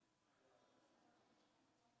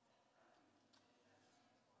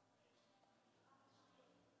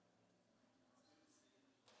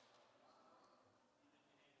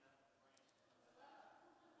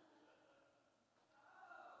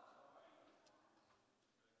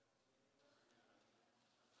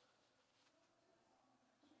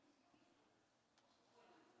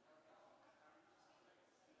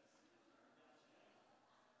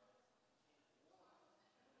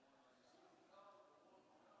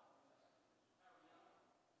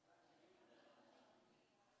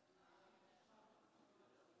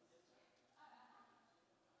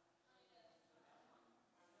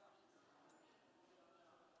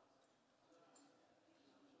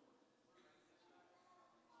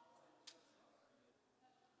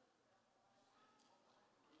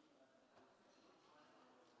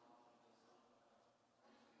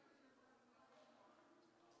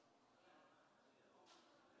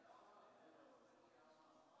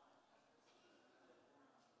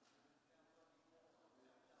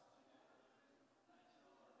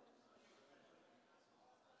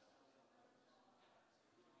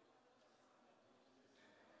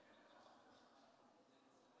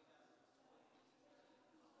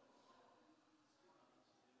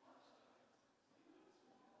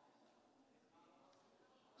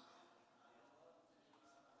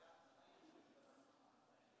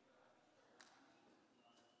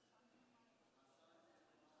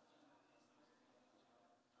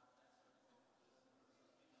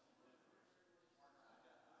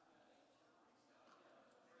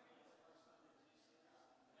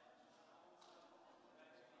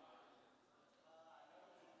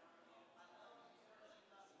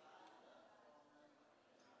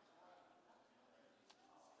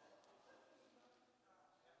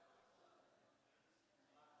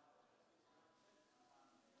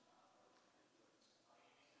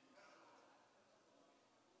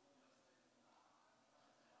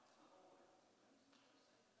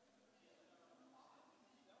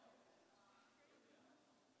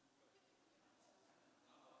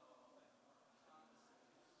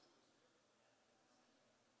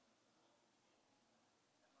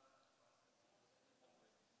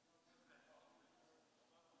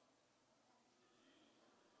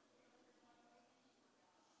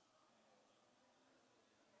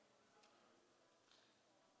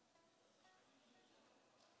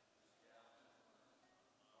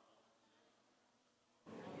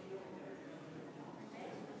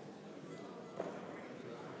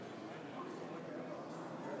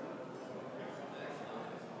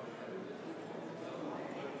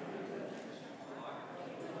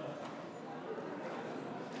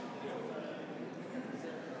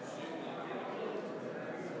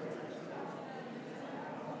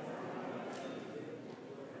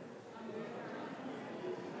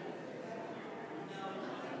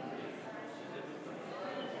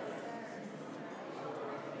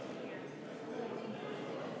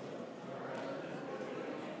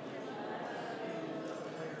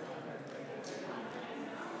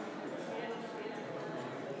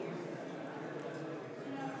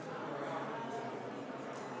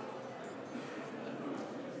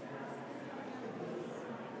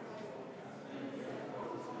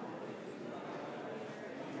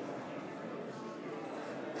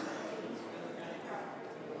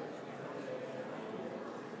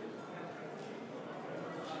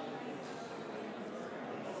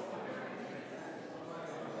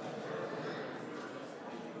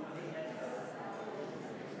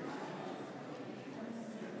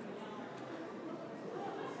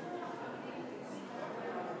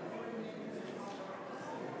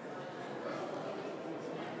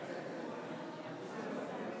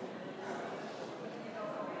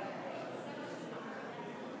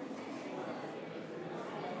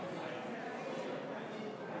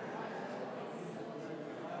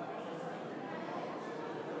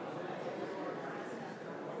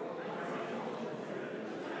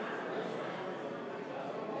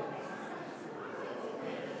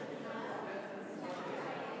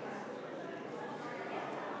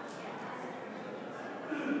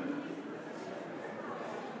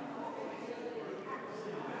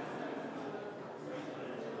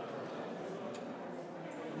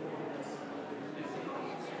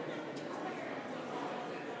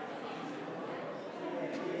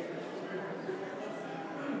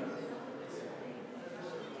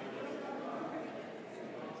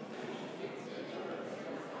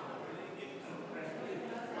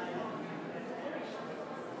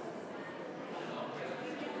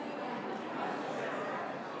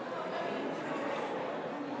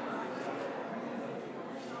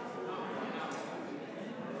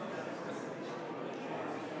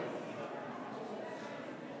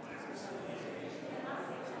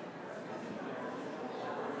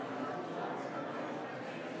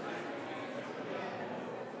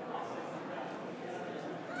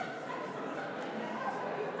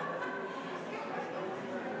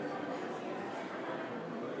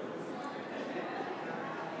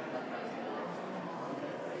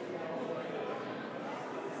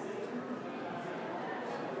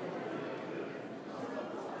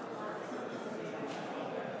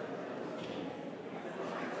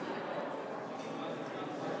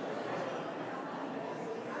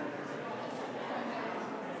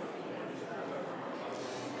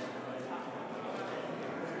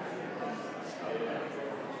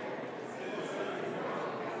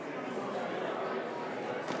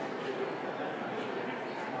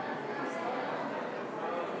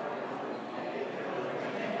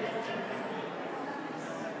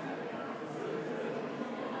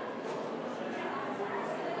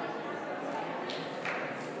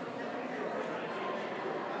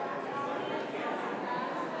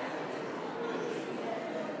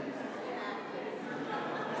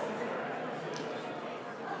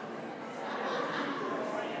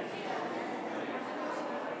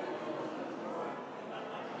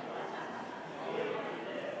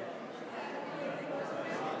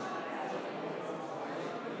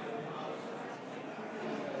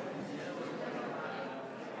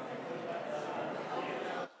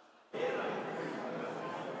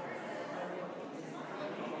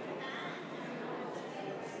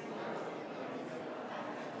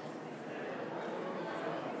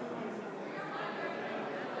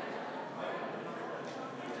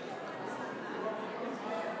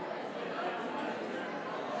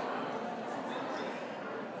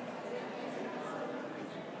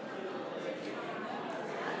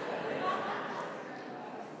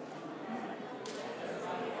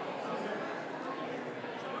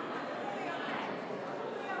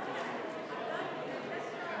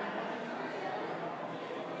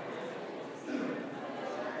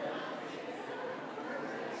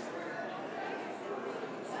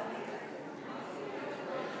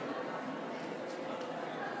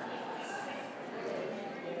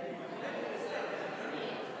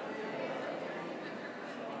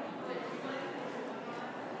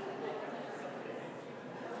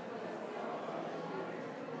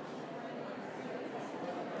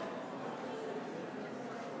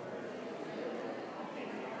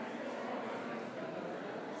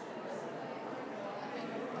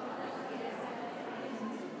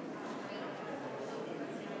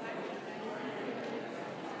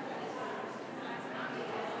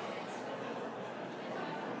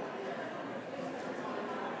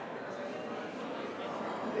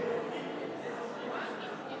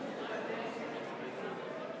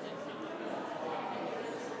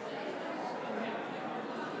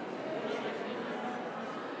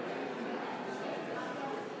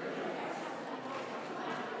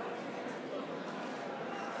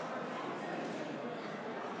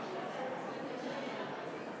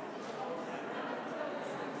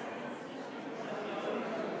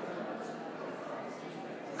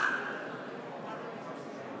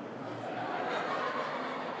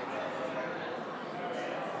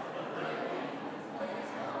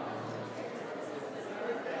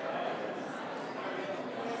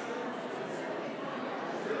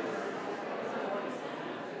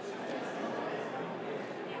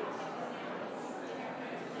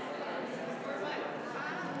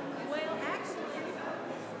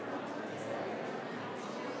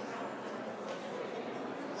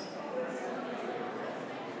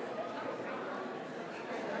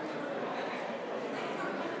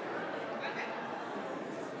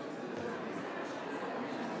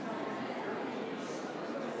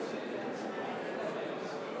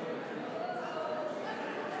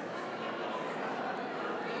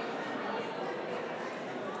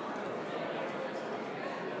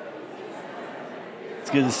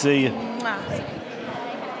good to see you.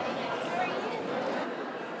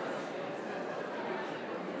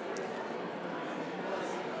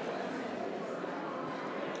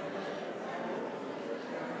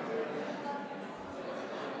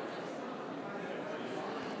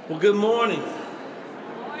 Well, good morning.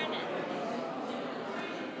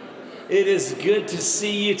 It is good to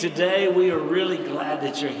see you today. We are really glad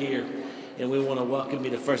that you're here, and we want to welcome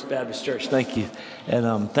you to First Baptist Church. Thank you,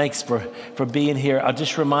 and thanks for being here. I'll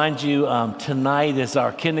just remind you, tonight is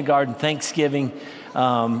our kindergarten Thanksgiving,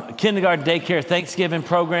 kindergarten daycare Thanksgiving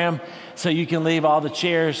program, so you can leave all the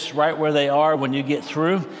chairs right where they are when you get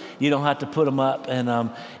through. You don't have to put them up,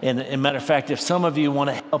 and matter of fact, if some of you want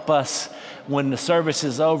to help us when the service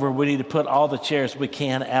is over, we need to put all the chairs we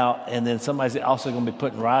can out, and then somebody's also going to be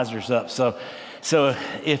putting risers up. So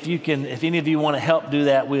if any of you want to help do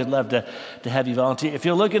that, we would love to have you volunteer. If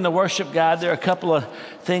you're looking to worship God, there are a couple of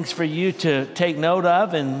things for you to take note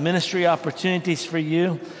of and ministry opportunities for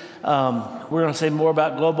you. We're going to say more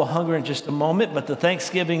about global hunger in just a moment, but the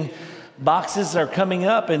Thanksgiving boxes are coming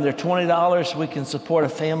up, and they're $20. We can support a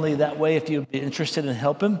family that way if you'd be interested in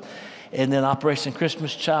helping. And then Operation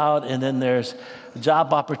Christmas Child, and then there's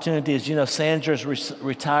job opportunities. You know, Sandra's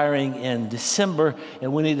retiring in December,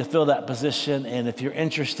 and we need to fill that position. And if you're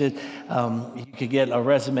interested, you could get a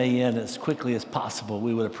resume in as quickly as possible.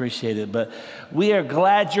 We would appreciate it. But we are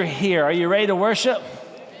glad you're here. Are you ready to worship?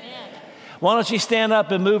 Amen. Why don't you stand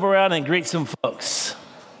up and move around and greet some folks?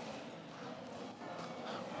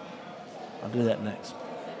 I'll do that next.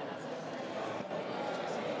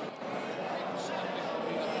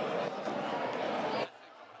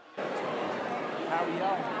 How are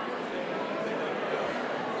y'all?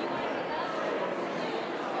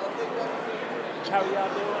 How are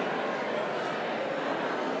y'all doing?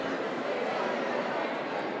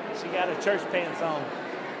 She got her church pants on.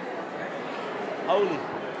 Holy.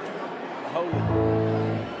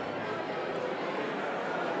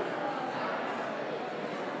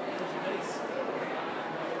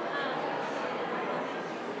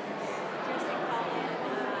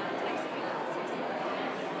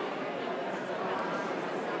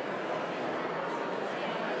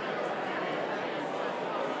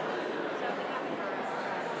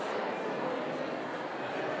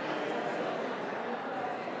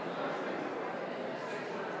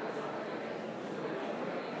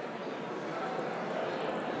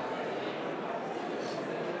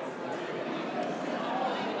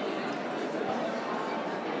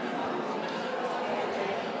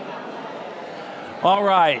 All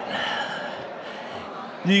right,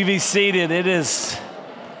 you can be seated. It is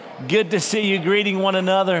good to see you greeting one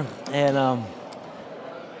another, and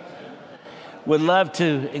would love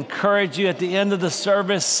to encourage you at the end of the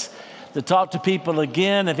service to talk to people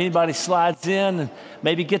again. If anybody slides in,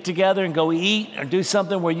 maybe get together and go eat or do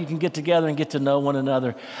something where you can get together and get to know one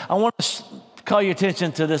another. I want to call your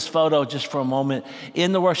attention to this photo just for a moment.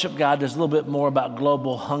 In the Worship Guide, there's a little bit more about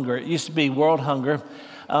global hunger. It used to be world hunger.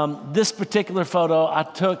 This particular photo I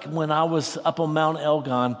took when I was up on Mount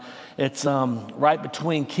Elgon. It's right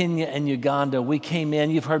between Kenya and Uganda. We came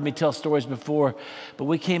in, you've heard me tell stories before, but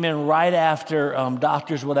we came in right after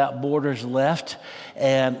Doctors Without Borders left,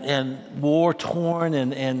 and war torn,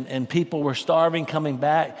 and people were starving coming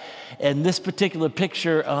back. And this particular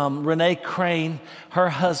picture, Renee Crane, her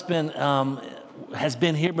husband has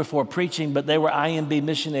been here before preaching, but they were IMB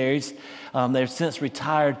missionaries. They've since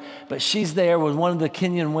retired, but she's there with one of the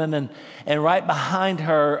Kenyan women, and right behind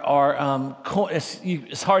her are corn.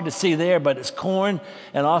 It's hard to see there, but it's corn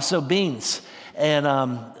and also beans,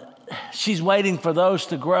 and she's waiting for those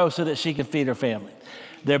to grow so that she can feed her family.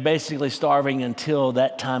 They're basically starving until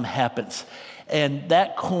that time happens. And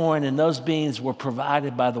that corn and those beans were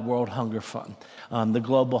provided by the World Hunger Fund, the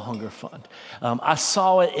Global Hunger Fund. I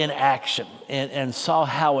saw it in action and saw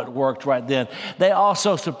how it worked right then. They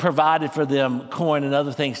also provided for them corn and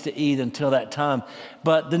other things to eat until that time.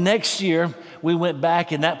 But the next year, we went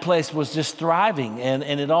back, and that place was just thriving. And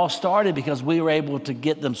it all started because we were able to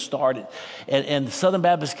get them started. And the Southern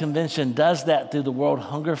Baptist Convention does that through the World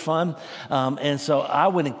Hunger Fund. And so I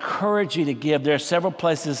would encourage you to give. There are several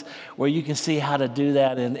places where you can see how to do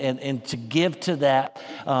that and to give to that.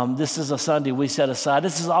 This is a Sunday we set aside.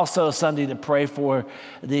 This is also a Sunday to pray for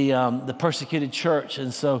the persecuted church.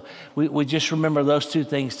 And so we just remember those two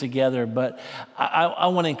things together. But I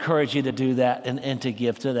want to encourage you to do that and to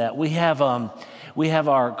give to that. We have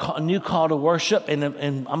our new call to worship, and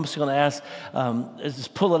I'm just going to ask,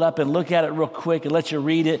 just pull it up and look at it real quick and let you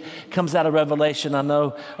read it. It comes out of Revelation. I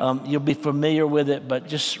know you'll be familiar with it, but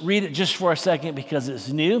just read it just for a second because it's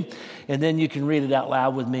new, and then you can read it out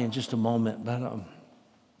loud with me in just a moment. But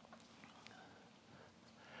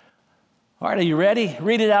All right, are you ready?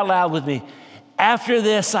 Read it out loud with me. After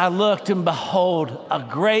this, I looked, and behold, a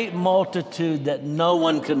great multitude that no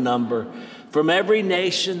one could number, from every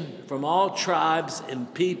nation, from all tribes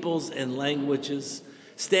and peoples and languages,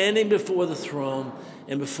 standing before the throne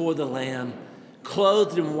and before the Lamb,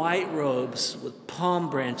 clothed in white robes with palm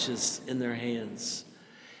branches in their hands,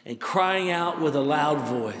 and crying out with a loud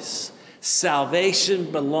voice,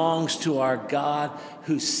 "Salvation belongs to our God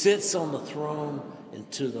who sits on the throne and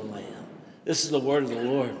to the Lamb." This is the word of the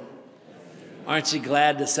Lord. Aren't you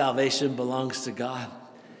glad that salvation belongs to God?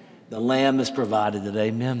 The Lamb is provided today.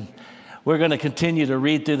 Amen. We're going to continue to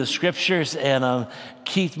read through the scriptures, and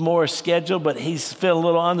Keith Moore's scheduled, but he's feeling a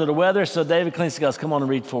little under the weather, so David Klinsky, come on and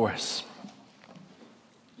read for us.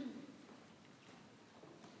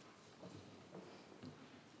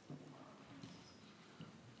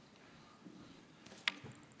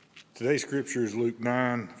 Today's scripture is Luke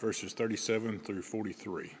 9, verses 37 through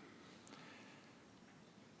 43.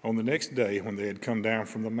 On the next day, when they had come down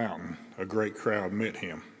from the mountain, a great crowd met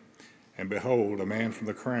him. And behold, a man from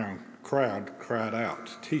the crowd cried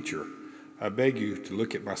out, "Teacher, I beg you to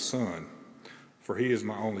look at my son, for he is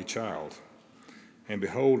my only child. And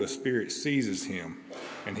behold, a spirit seizes him,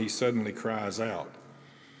 and he suddenly cries out.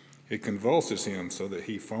 It convulses him so that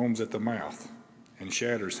he foams at the mouth, and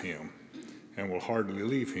shatters him, and will hardly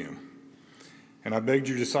leave him. And I begged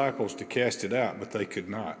your disciples to cast it out, but they could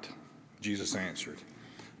not." Jesus answered,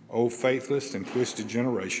 "O faithless and twisted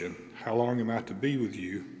generation, how long am I to be with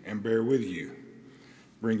you and bear with you?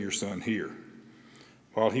 Bring your son here."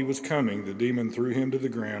 While he was coming, the demon threw him to the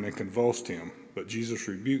ground and convulsed him. But Jesus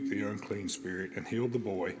rebuked the unclean spirit and healed the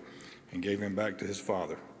boy and gave him back to his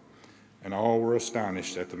father. And all were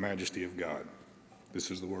astonished at the majesty of God.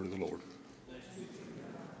 This is the word of the Lord.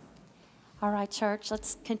 All right, church,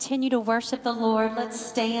 let's continue to worship the Lord. Let's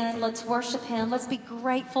stand. Let's worship him. Let's be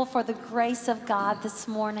grateful for the grace of God this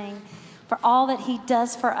morning, for all that he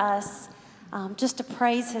does for us, just to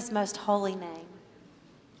praise his most holy name.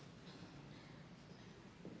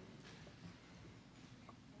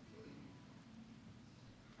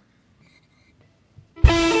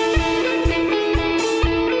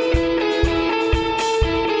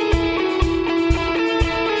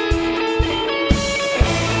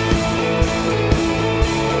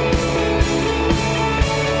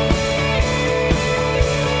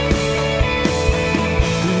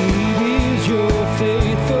 Great is your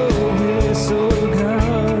faithfulness, O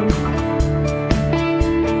God.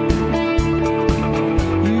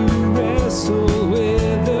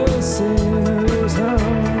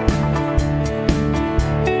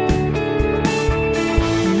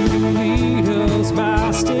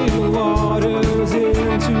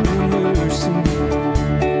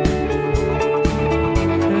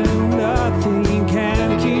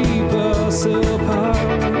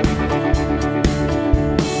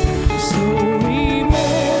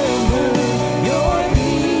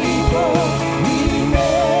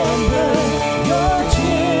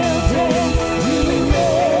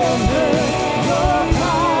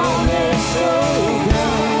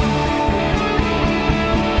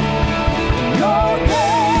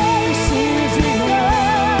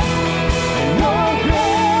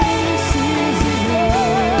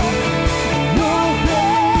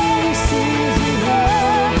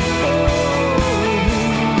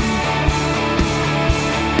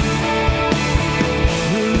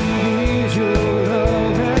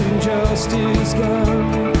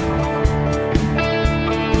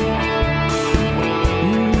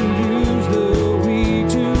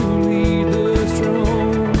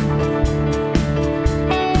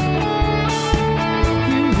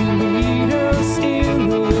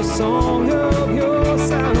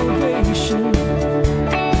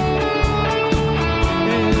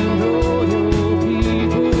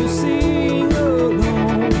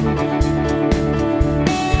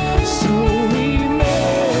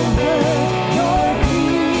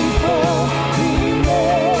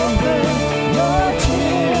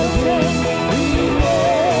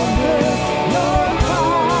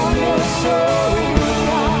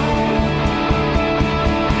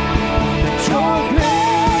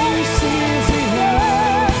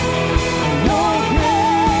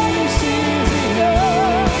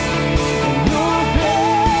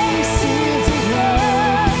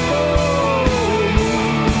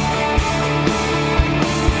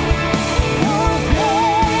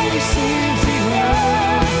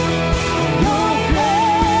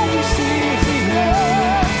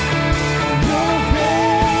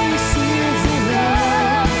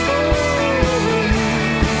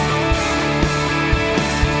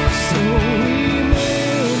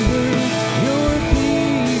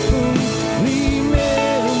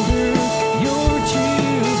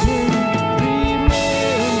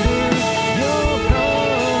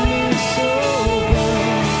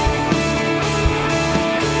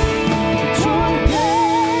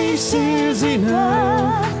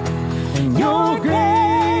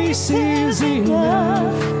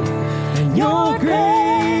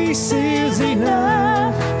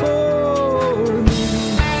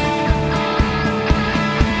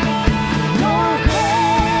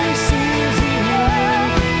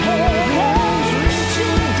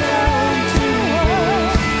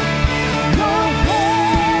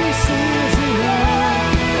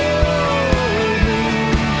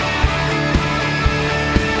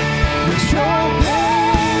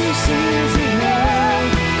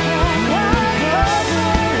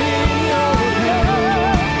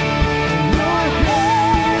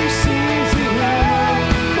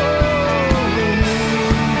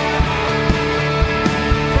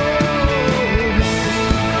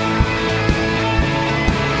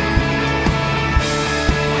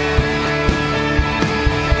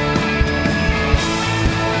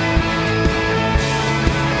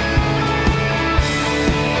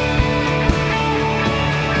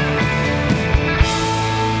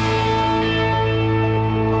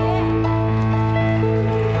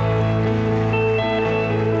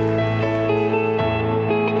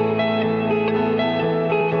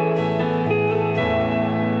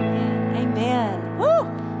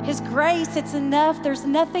 it's enough. There's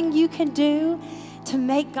nothing you can do to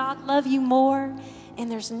make God love you more, and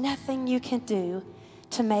there's nothing you can do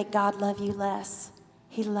to make God love you less.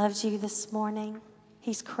 He loves you this morning.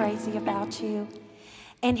 He's crazy about you.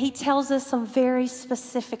 And he tells us some very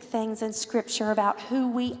specific things in Scripture about who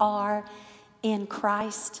we are in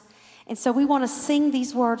Christ. And so we want to sing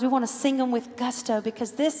these words. We want to sing them with gusto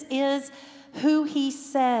because this is who he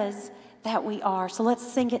says that we are. So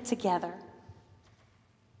let's sing it together.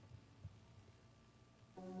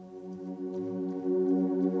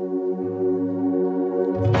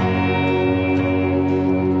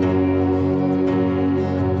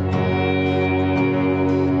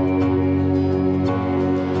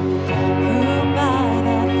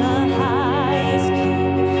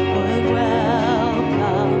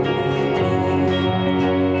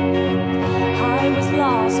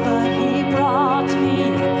 But he brought me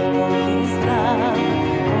his love.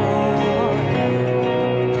 Oh.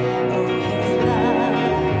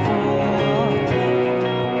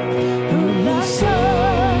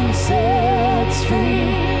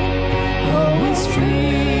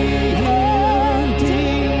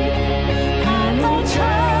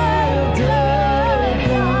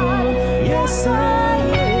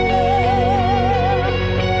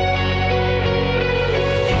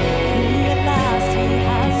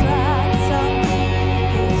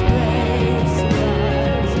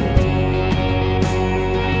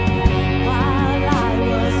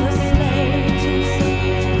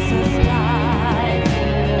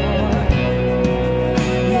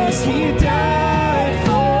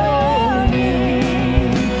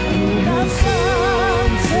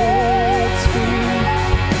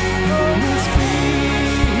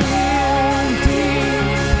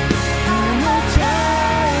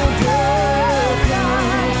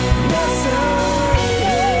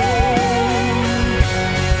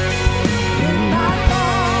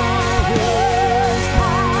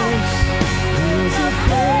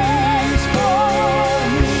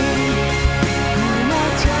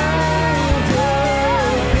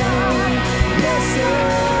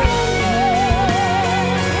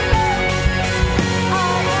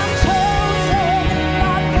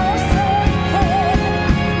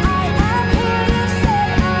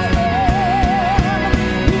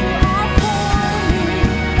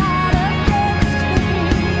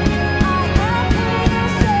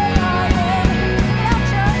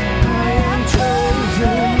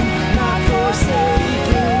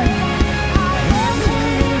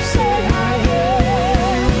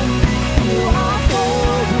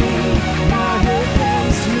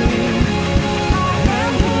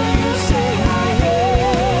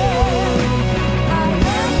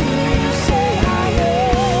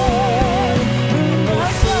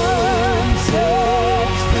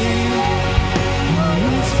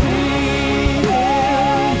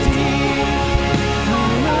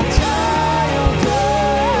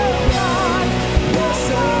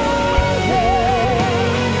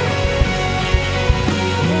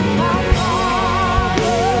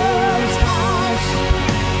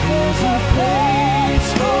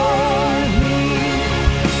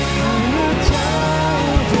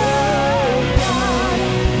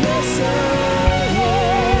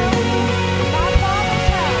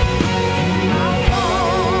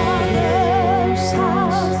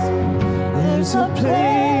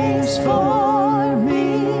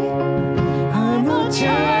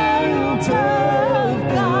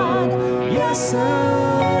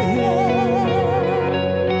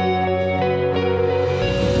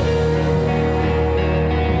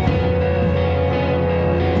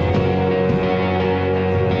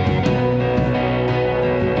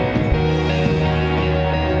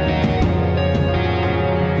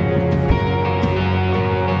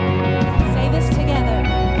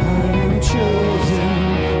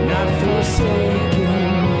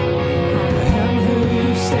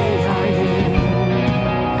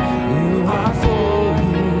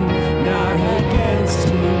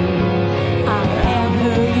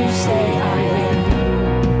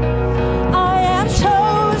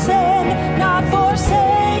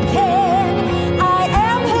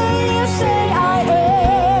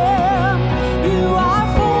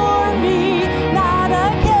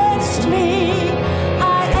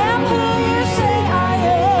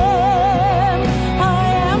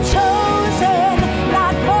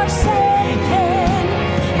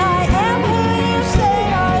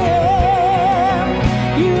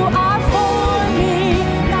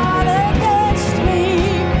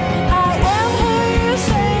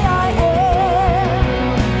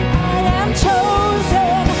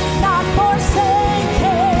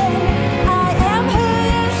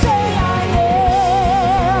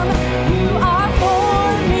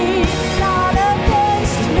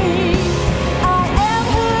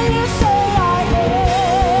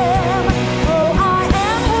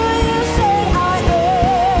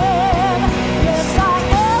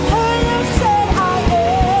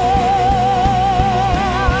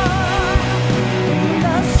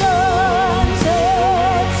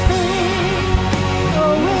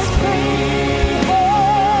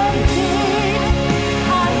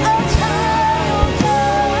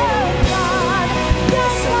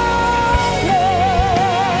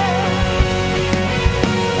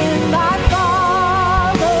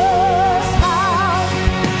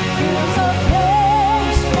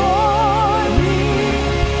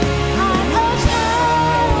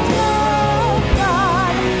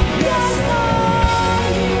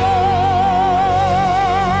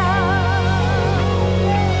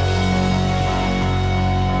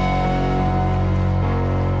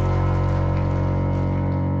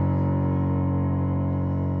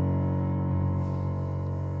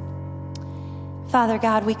 Father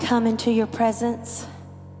God, we come into your presence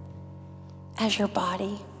as your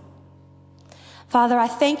body. Father, I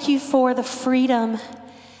thank you for the freedom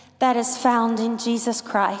that is found in Jesus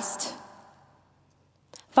Christ.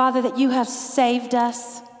 Father, that you have saved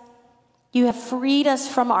us. You have freed us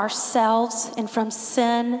from ourselves and from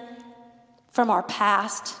sin, from our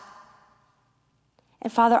past.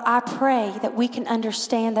 And Father, I pray that we can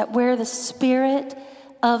understand that where the Spirit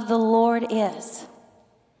of the Lord is,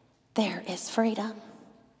 there is freedom.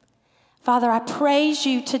 Father, I praise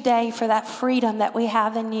you today for that freedom that we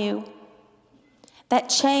have in you, that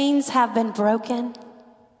chains have been broken,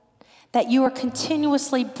 that you are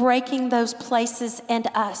continuously breaking those places in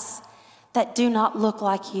us that do not look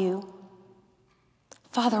like you.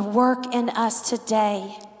 Father, work in us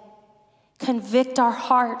today. Convict our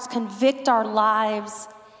hearts, convict our lives,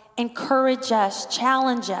 encourage us,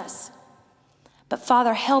 challenge us. But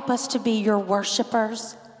Father, help us to be your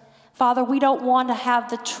worshipers. Father, we don't want to have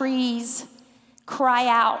the trees cry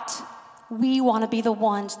out. We want to be the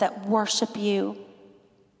ones that worship you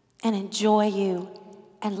and enjoy you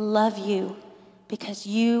and love you because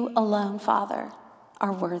you alone, Father,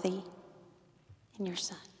 are worthy in your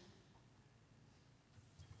Son.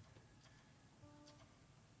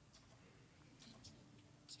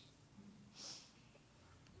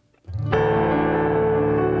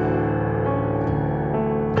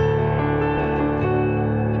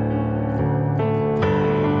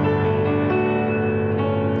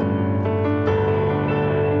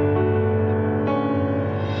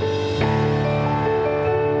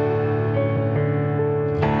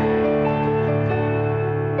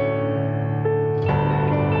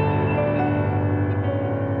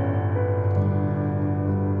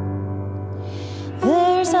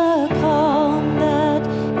 There's a calm that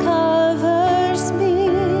covers me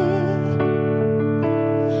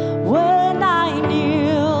when I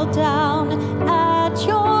kneel down at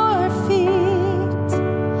your feet.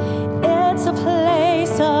 It's a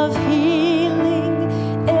place of healing.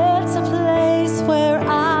 It's a place where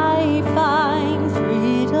I find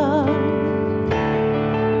freedom.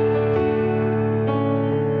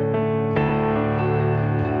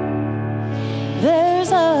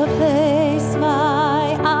 There's a place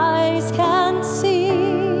my eyes can see,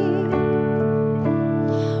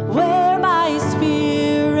 where my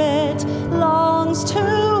spirit longs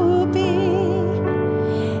to be.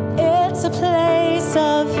 It's a place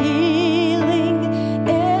of healing.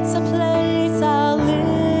 It's a place I'll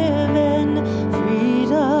live in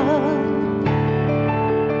freedom.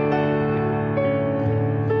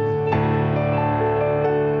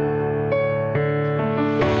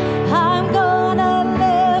 I'm gonna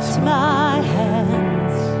lift my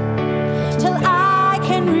hands till I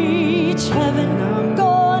can reach heaven. I'm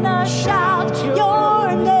gonna shout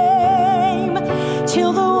your name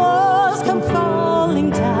till the walls come falling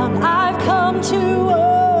down. I've come to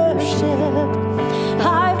worship.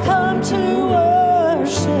 I've come to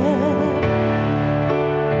worship.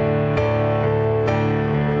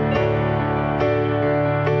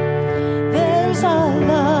 There's a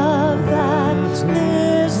love that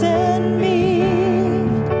lives in me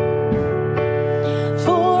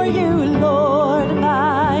for you, Lord,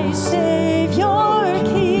 my Savior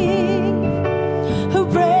King, who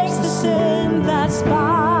breaks the sin that's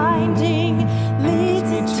binding, leads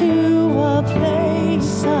me to a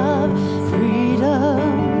place of freedom.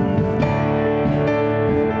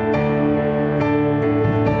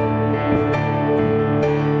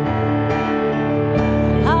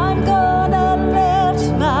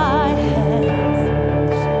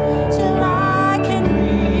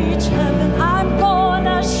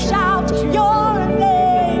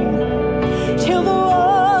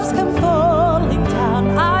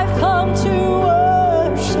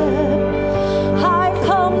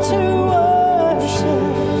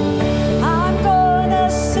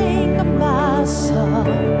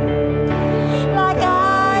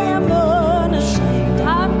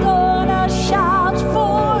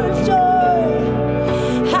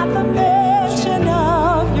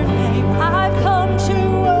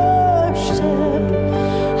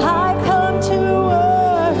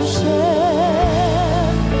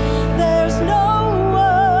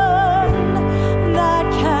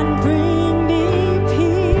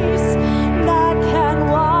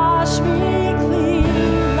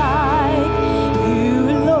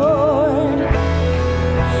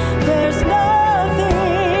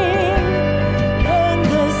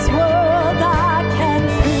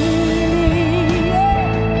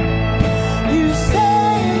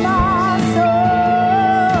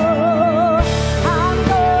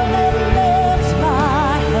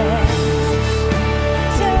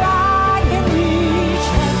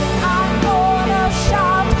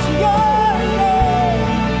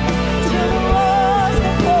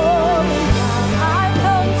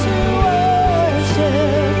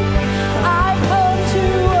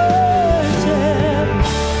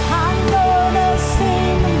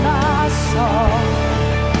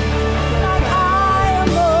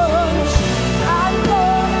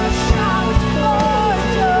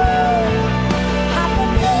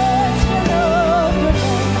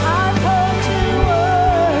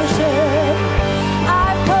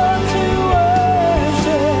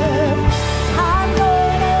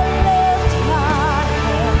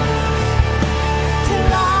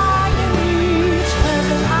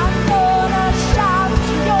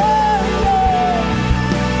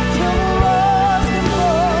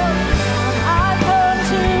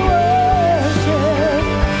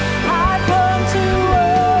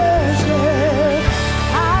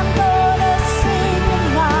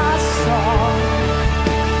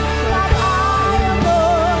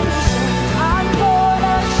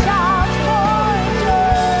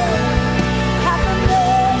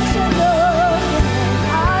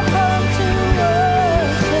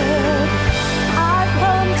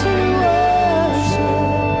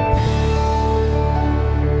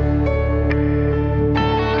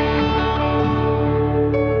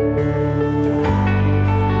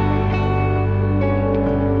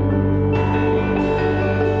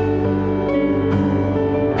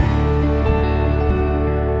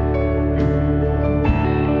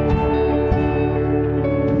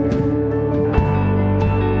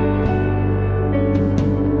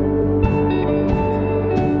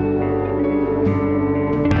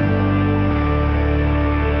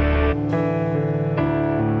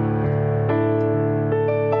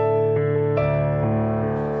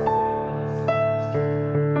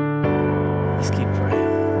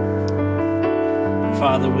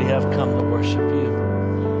 have come to worship you.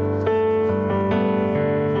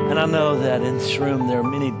 And I know that in this room there are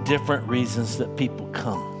many different reasons that people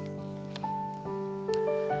come.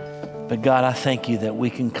 But God, I thank you that we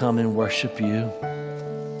can come and worship you.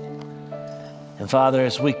 And Father,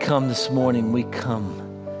 as we come this morning, we come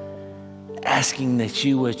asking that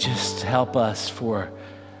you would just help us for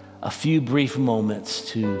a few brief moments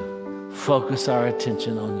to focus our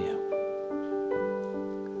attention on you.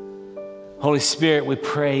 Holy Spirit, we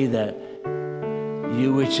pray that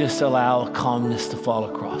you would just allow a calmness to fall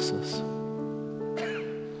across us.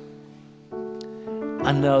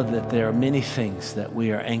 I know that there are many things that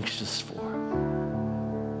we are anxious for,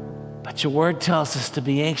 but your word tells us to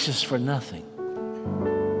be anxious for nothing,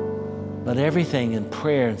 but everything in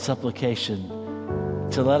prayer and supplication,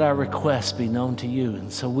 to let our requests be known to you.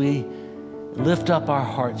 And so we lift up our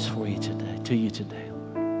hearts for you today, to you today,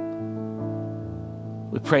 Lord.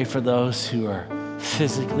 We pray for those who are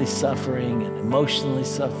physically suffering and emotionally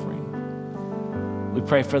suffering. We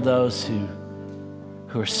pray for those who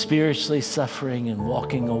are spiritually suffering and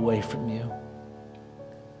walking away from you.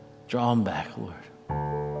 Draw them back, Lord.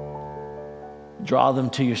 Draw them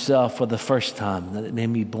to yourself for the first time, that it may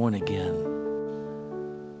be born again.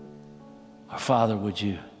 Our Father, would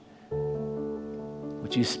you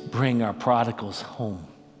bring our prodigals home?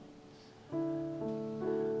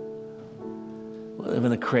 We live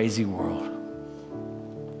in a crazy world.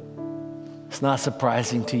 It's not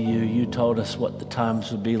surprising to you. You told us what the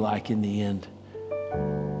times would be like in the end.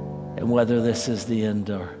 And whether this is the end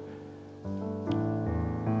or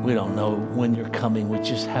we don't know when you're coming, we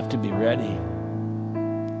just have to be ready.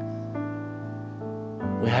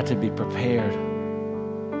 We have to be prepared.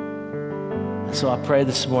 And so I pray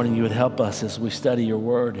this morning you would help us as we study your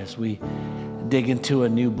word, as we dig into a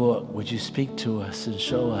new book. Would you speak to us and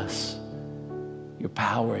show us your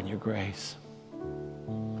power and your grace?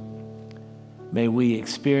 May we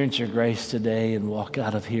experience your grace today and walk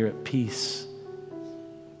out of here at peace.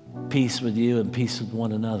 Peace with you and peace with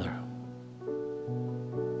one another.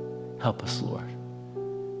 Help us, Lord.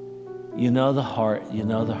 You know the heart, you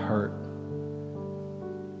know the hurt,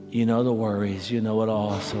 you know the worries, you know it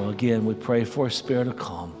all. So again, we pray for a spirit of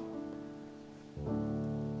calm,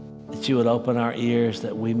 that you would open our ears,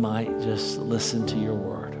 that we might just listen to your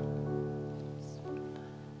word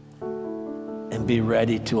and be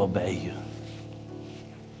ready to obey you.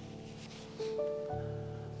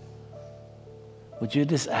 Would you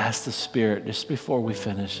just ask the Spirit, just before we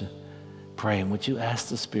finish praying, would you ask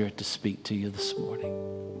the Spirit to speak to you this morning?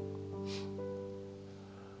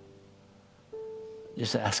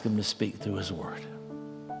 Just ask him to speak through his word.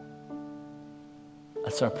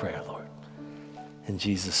 That's our prayer, Lord. In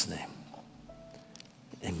Jesus' name,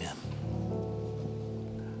 amen.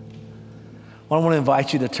 Well, I want to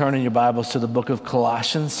invite you to turn in your Bibles to the book of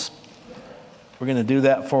Colossians. We're going to do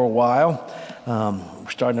that for a while.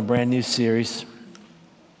 We're starting a brand new series.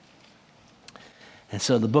 And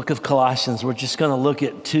so the book of Colossians, we're just going to look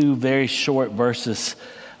at two very short verses,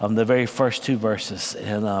 the very first two verses.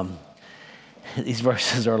 And these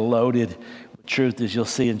verses are loaded with truth, as you'll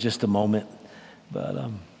see in just a moment. But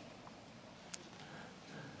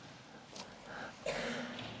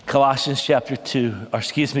Colossians chapter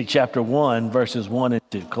 1, verses 1 and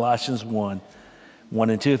 2. Colossians 1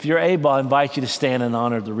 and 2. If you're able, I invite you to stand and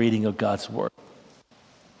honor the reading of God's word.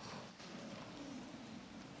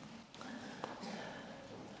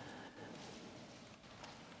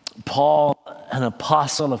 Paul, an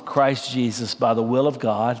apostle of Christ Jesus by the will of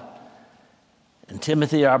God, and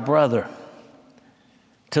Timothy, our brother,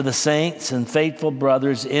 to the saints and faithful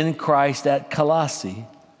brothers in Christ at Colossae,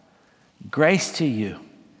 grace to you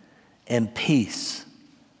and peace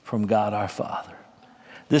from God our Father.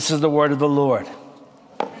 This is the word of the Lord.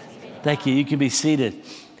 Thank you. You can be seated.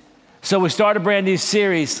 So we start a brand new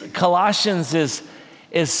series. Colossians is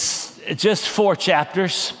just 4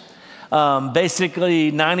 chapters.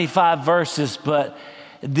 Basically 95 verses, but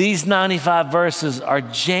these 95 verses are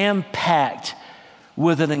jam-packed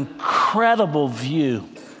with an incredible view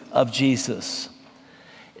of Jesus.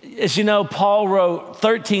 As you know, Paul wrote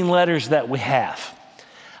 13 letters that we have.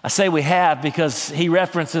 I say we have because he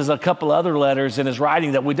references a couple other letters in his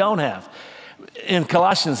writing that we don't have. In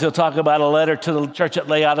Colossians, he'll talk about a letter to the church at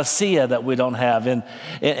Laodicea that we don't have.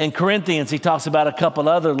 In Corinthians, he talks about a couple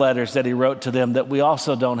other letters that he wrote to them that we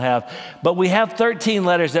also don't have. But we have 13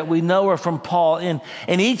 letters that we know are from Paul, and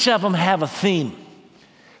each of them have a theme.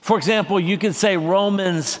 For example, you could say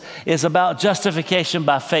Romans is about justification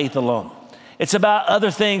by faith alone. It's about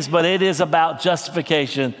other things, but it is about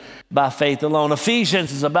justification by faith alone.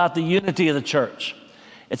 Ephesians is about the unity of the church.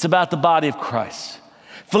 It's about the body of Christ.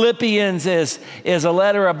 Philippians is a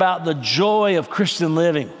letter about the joy of Christian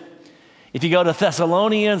living. If you go to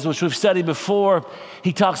Thessalonians, which we've studied before,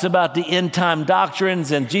 he talks about the end time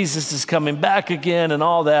doctrines and Jesus is coming back again and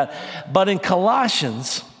all that. But in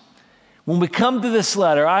Colossians, when we come to this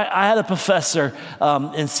letter, I had a professor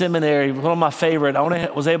in seminary, one of my favorite. I only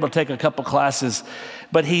was able to take a couple classes,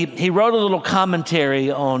 but he wrote a little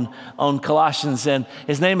commentary on Colossians, and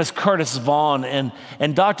his name is Curtis Vaughan.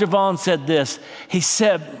 And Dr. Vaughan said this. He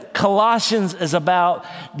said, Colossians is about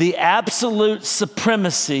the absolute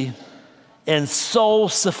supremacy and sole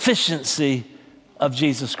sufficiency of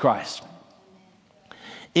Jesus Christ.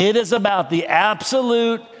 It is about the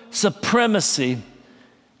absolute supremacy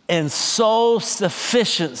and sole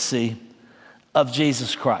sufficiency of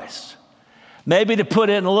Jesus Christ. Maybe to put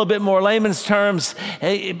it in a little bit more layman's terms,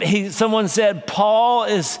 someone said Paul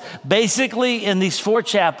is basically in these 4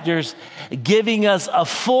 chapters giving us a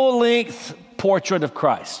full-length portrait of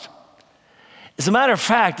Christ. As a matter of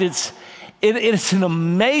fact, it's an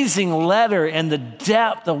amazing letter in the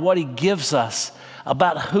depth of what he gives us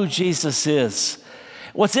about who Jesus is.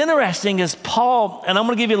 What's interesting is Paul, and I'm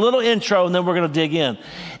going to give you a little intro and then we're going to dig in.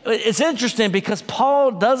 It's interesting because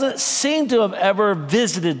Paul doesn't seem to have ever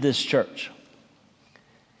visited this church.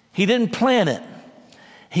 He didn't plant it.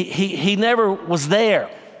 He never was there,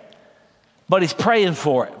 but he's praying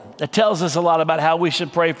for it. It tells us a lot about how we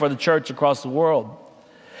should pray for the church across the world.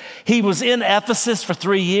 He was in Ephesus for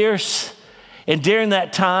 3 years. And during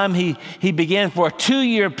that time, he began for a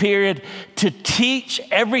 2-year period to teach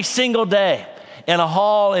every single day in a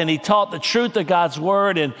hall, and he taught the truth of God's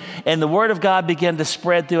word, and the word of God began to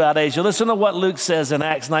spread throughout Asia. Listen to what Luke says in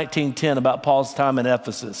Acts 19:10 about Paul's time in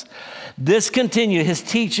Ephesus. This continued, his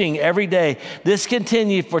teaching every day, this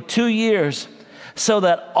continued for 2 years, so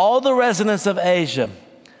that all the residents of Asia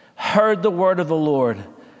heard the word of the Lord,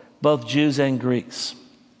 both Jews and Greeks.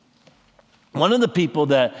 One of the people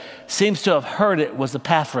that seems to have heard it was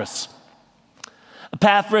Epaphras.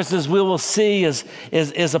 Epaphras, as we will see, is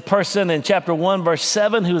a person in chapter 1, verse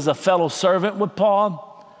 7, who is a fellow servant with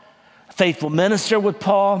Paul, a faithful minister with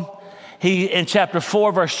Paul. In chapter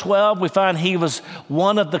 4, verse 12, we find he was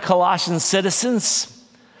one of the Colossian citizens.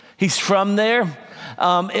 He's from there.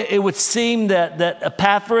 It would seem that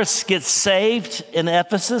Epaphras gets saved in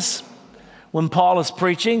Ephesus when Paul is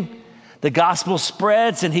preaching. The gospel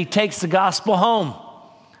spreads, and he takes the gospel home,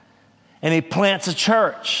 and he plants a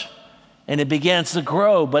church. And it begins to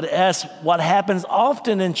grow. But as what happens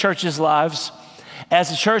often in churches' lives, as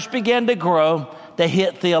the church began to grow, they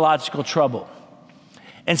hit theological trouble.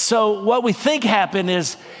 And so what we think happened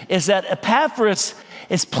is that Epaphras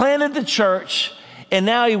has planted the church, and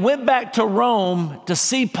now he went back to Rome to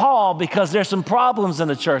see Paul because there's some problems in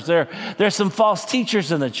the church. There's some false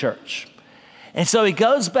teachers in the church. And so he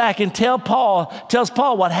goes back and tells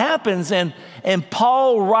Paul what happens, and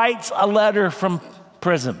Paul writes a letter from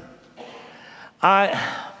prison. I'm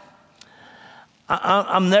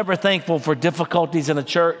never thankful for difficulties in a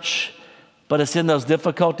church, but it's in those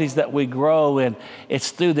difficulties that we grow, and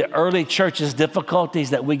it's through the early church's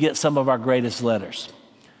difficulties that we get some of our greatest letters.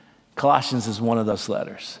 Colossians is one of those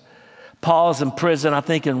letters. Paul's in prison, I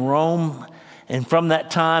think, in Rome, and from that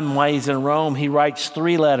time, while he's in Rome, he writes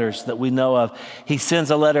 3 letters that we know of. He sends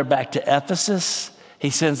a letter back to Ephesus, he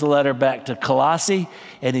sends a letter back to Colossae,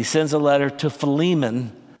 and he sends a letter to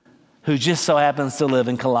Philemon, who just so happens to live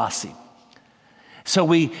in Colossae. So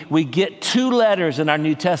we get 2 letters in our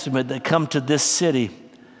New Testament that come to this city.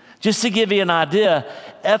 Just to give you an idea,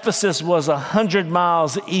 Ephesus was 100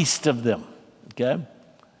 miles east of them, okay?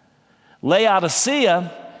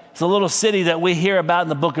 Laodicea is a little city that we hear about in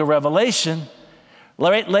the book of Revelation.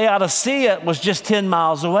 Laodicea was just 10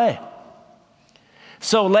 miles away.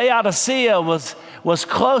 So Laodicea was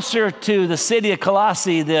closer to the city of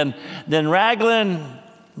Colossae than Raglan,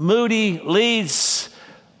 Moody, Leeds,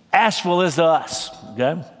 Asheville is to us,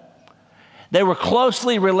 okay? They were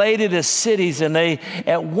closely related as cities, and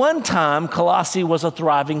at one time, Colossae was a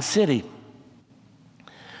thriving city.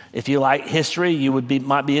 If you like history, you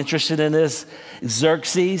might be interested in this.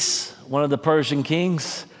 Xerxes, one of the Persian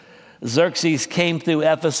kings, Xerxes came through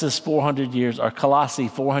Ephesus 400 years, or Colossae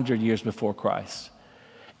 400 years before Christ.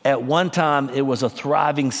 At one time, it was a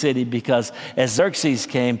thriving city because as Xerxes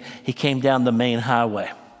came, he came down the main highway.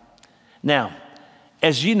 Now,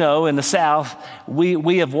 as you know, in the South,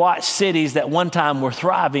 we have watched cities that one time were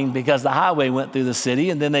thriving because the highway went through the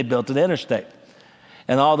city and then they built an interstate.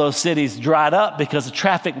 And all those cities dried up because the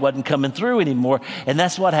traffic wasn't coming through anymore. And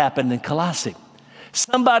that's what happened in Colossae.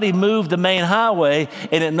 Somebody moved the main highway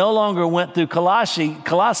and it no longer went through Colossae.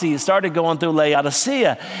 It started going through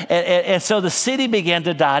Laodicea. And so the city began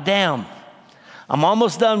to die down. I'm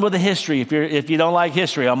almost done with the history. If you don't like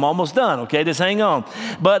history, I'm almost done, okay? Just hang on.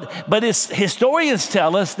 But historians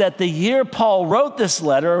tell us that the year Paul wrote this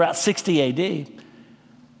letter, about 60 AD,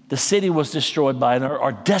 the city was destroyed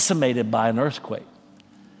or decimated by an earthquake.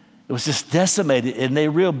 It was just decimated, and they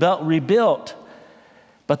rebuilt,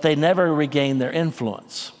 but they never regained their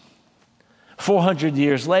influence. 400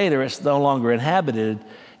 years later, it's no longer inhabited,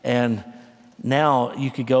 and now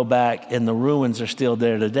you could go back and the ruins are still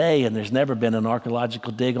there today, and there's never been an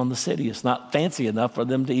archaeological dig on the city. It's not fancy enough for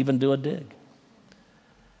them to even do a dig.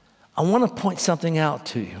 I want to point something out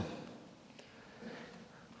to you.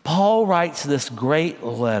 Paul writes this great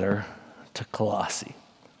letter to Colossae.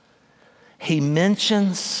 He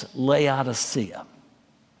mentions Laodicea.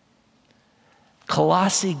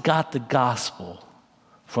 Colossae got the gospel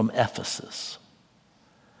from Ephesus.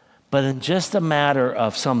 But in just a matter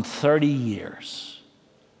of some 30 years,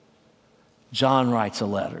 John writes a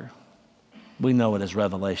letter. We know it as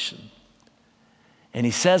Revelation. And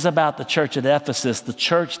he says about the church at Ephesus, the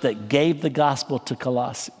church that gave the gospel to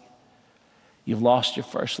Colossae, you've lost your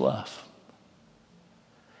first love.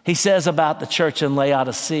 He says about the church in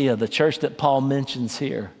Laodicea, the church that Paul mentions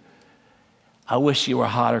here, I wish you were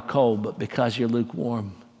hot or cold, but because you're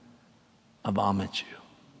lukewarm, I vomit you.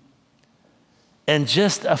 In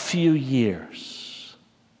just a few years,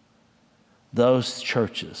 those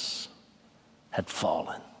churches had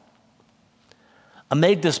fallen. I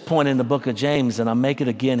made this point in the book of James, and I make it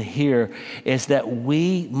again here, is that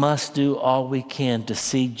we must do all we can to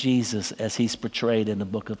see Jesus as he's portrayed in the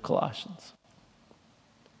book of Colossians.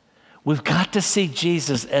 We've got to see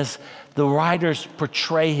Jesus as the writers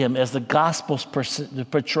portray him, as the Gospels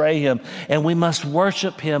portray him, and we must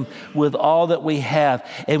worship him with all that we have.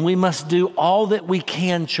 And we must do all that we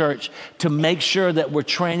can, church, to make sure that we're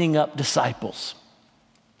training up disciples,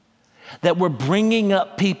 that we're bringing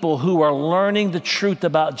up people who are learning the truth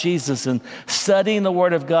about Jesus and studying the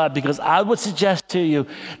Word of God. Because I would suggest to you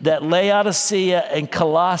that Laodicea and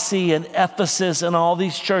Colossae and Ephesus and all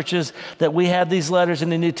these churches that we have these letters in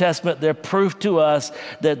the New Testament, they're proof to us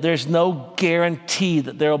that there's no guarantee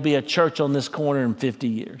that there will be a church on this corner in 50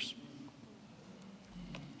 years.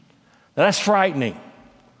 Now, that's frightening.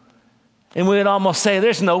 And we would almost say,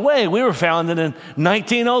 there's no way. We were founded in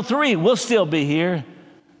 1903. We'll still be here.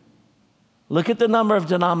 Look at the number of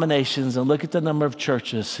denominations and look at the number of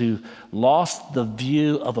churches who lost the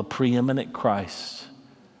view of a preeminent Christ,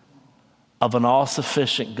 of an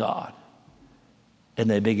all-sufficient God, and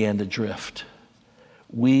they began to drift.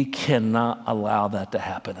 We cannot allow that to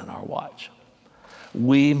happen in our watch.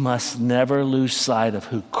 We must never lose sight of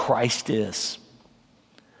who Christ is,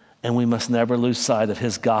 and we must never lose sight of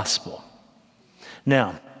his gospel.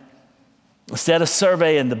 Now, instead of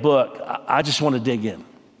surveying the book, I just want to dig in.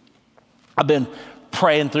 I've been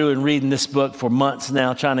praying through and reading this book for months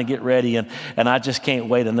now, trying to get ready, and I just can't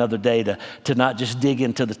wait another day to not just dig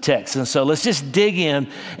into the text. And so let's just dig in,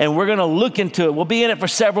 and we're going to look into it. We'll be in it for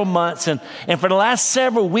several months, and for the last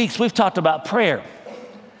several weeks, we've talked about prayer.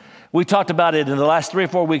 We talked about it in the last 3 or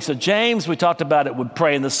 4 weeks of James. We talked about it with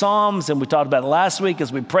praying the Psalms, and we talked about it last week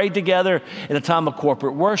as we prayed together in a time of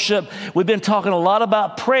corporate worship. We've been talking a lot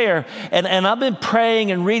about prayer, and I've been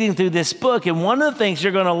praying and reading through this book, and one of the things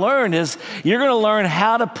you're going to learn is you're going to learn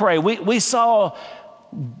how to pray. We saw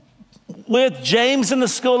with James in the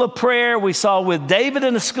school of prayer. We saw with David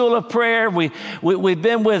in the school of prayer. We've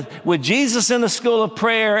been with Jesus in the school of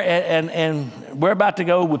prayer, and we're about to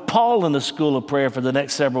go with Paul in the school of prayer for the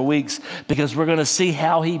next several weeks because we're going to see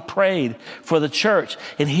how he prayed for the church.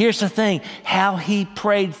 And here's the thing, how he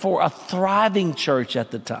prayed for a thriving church at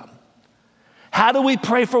the time. How do we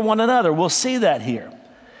pray for one another? We'll see that here.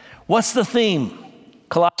 What's the theme?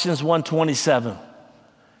 Colossians 1:27.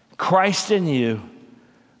 Christ in you,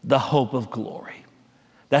 the hope of glory.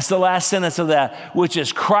 That's the last sentence of that, which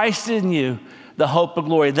is Christ in you, the hope of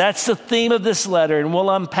glory. That's the theme of this letter, and we'll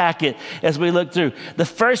unpack it as we look through. The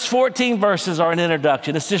first 14 verses are an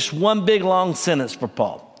introduction. It's just one big long sentence for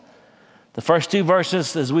Paul. The first 2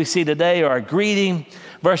 verses, as we see today, are a greeting.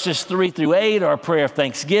 Verses 3 through 8 are a prayer of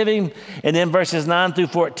thanksgiving, and then verses 9 through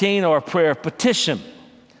 14 are a prayer of petition.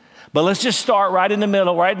 But let's just start right in the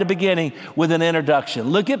middle, right at the beginning, with an introduction.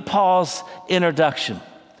 Look at Paul's introduction.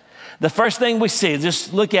 The first thing we see,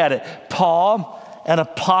 just look at it. Paul, an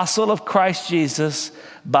apostle of Christ Jesus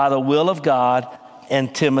by the will of God,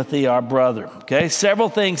 and Timothy, our brother. Okay, several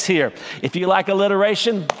things here. If you like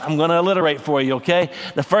alliteration, I'm going to alliterate for you, okay?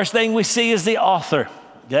 The first thing we see is the author,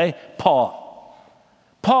 okay? Paul.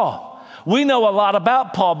 Paul. We know a lot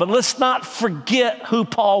about Paul, but let's not forget who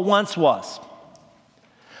Paul once was.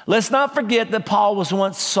 Let's not forget that Paul was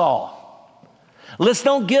once Saul. Let's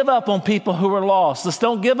don't give up on people who are lost. Let's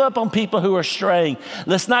don't give up on people who are straying.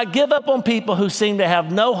 Let's not give up on people who seem to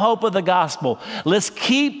have no hope of the gospel. Let's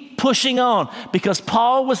keep pushing on, because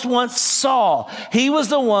Paul was once Saul. He was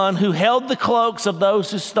the one who held the cloaks of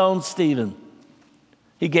those who stoned Stephen.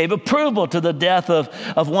 He gave approval to the death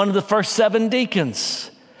of one of the first 7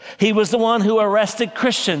 deacons. He was the one who arrested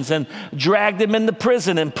Christians and dragged them into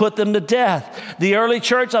prison and put them to death. The early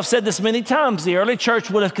church, I've said this many times, the early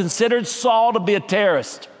church would have considered Saul to be a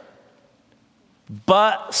terrorist.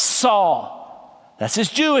 But Saul, that's his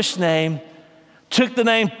Jewish name, took the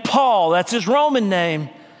name Paul, that's his Roman name,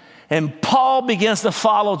 and Paul begins to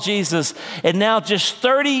follow Jesus. And now just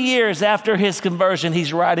 30 years after his conversion,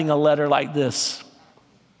 he's writing a letter like this.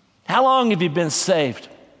 How long have you been saved?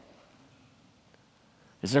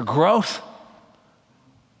 Is there growth?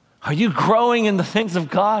 Are you growing in the things of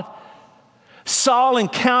God? Saul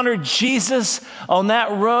encountered Jesus on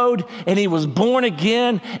that road, and he was born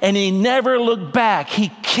again, and he never looked back. He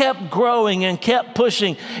kept growing and kept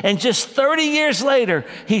pushing. And just 30 years later,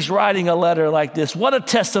 he's writing a letter like this. What a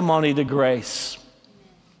testimony to grace.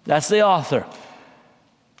 That's the author.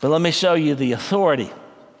 But let me show you the authority.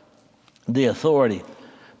 The authority.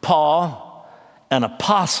 Paul, an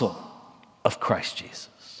apostle of Christ Jesus.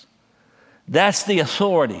 That's the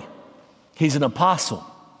authority. He's an apostle.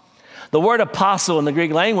 The word apostle in the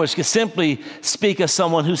Greek language could simply speak of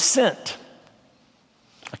someone who's sent.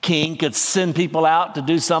 A king could send people out to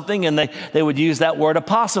do something, and they would use that word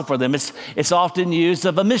apostle for them. It's often used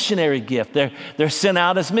of a missionary gift. They're sent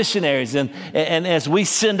out as missionaries, and as we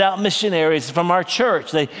send out missionaries from our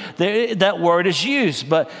church, that word is used.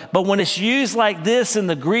 But when it's used like this in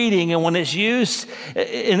the greeting, and when it's used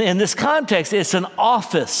in this context, it's an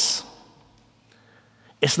office.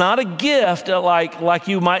 It's not a gift like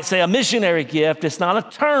you might say a missionary gift. It's not a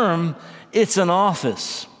term, it's an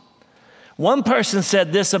office. One person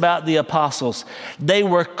said this about the apostles: they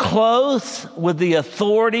were clothed with the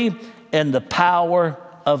authority and the power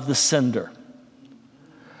of the sender.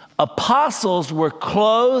 Apostles were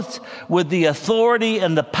clothed with the authority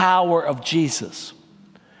and the power of Jesus.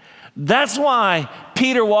 That's why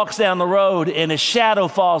Peter walks down the road and his shadow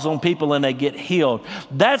falls on people and they get healed.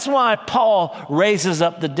 That's why Paul raises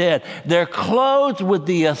up the dead. They're clothed with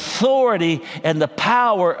the authority and the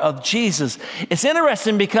power of Jesus. It's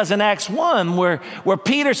interesting because in Acts 1 where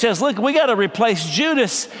Peter says, look, we got to replace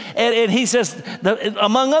Judas. And he says,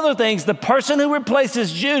 among other things, the person who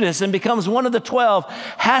replaces Judas and becomes one of the 12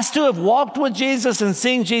 has to have walked with Jesus and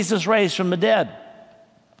seen Jesus raised from the dead.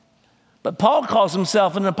 But Paul calls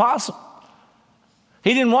himself an apostle.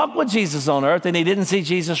 He didn't walk with Jesus on earth, and he didn't see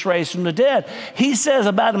Jesus raised from the dead. He says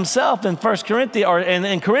about himself in 1 Corinthians, or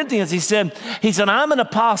in Corinthians, he said, I'm an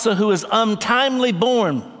apostle who is untimely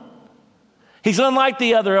born. He's unlike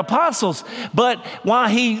the other apostles. But while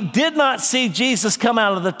he did not see Jesus come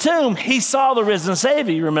out of the tomb, he saw the risen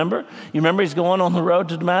Savior. You remember? He's going on the road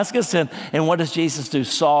to Damascus, and what does Jesus do?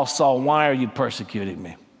 Saul, Saul, why are you persecuting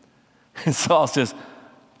me? And Saul says,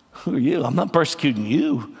 who are you? I'm not persecuting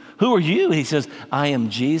you. Who are you? He says, I am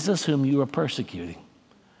Jesus whom you are persecuting.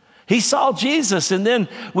 He saw Jesus, and then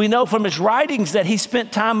we know from his writings that he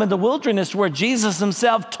spent time in the wilderness where Jesus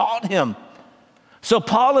himself taught him. So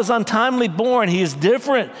Paul is untimely born. He is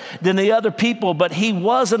different than the other people, but he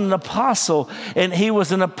was an apostle, and he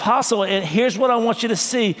was an apostle. And here's what I want you to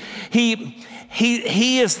see. He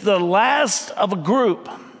is the last of a group.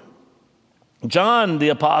 John, the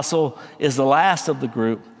apostle, is the last of the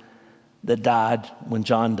group that died when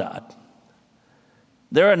John died.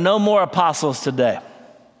 There are no more apostles today.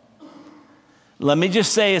 Let me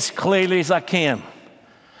just say as clearly as I can.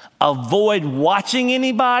 Avoid watching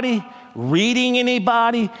anybody, reading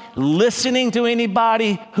anybody, listening to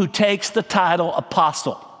anybody who takes the title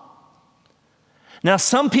apostle. Now,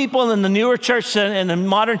 some people in the newer church and the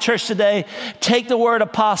modern church today take the word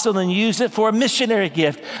apostle and use it for a missionary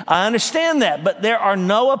gift. I understand that, but there are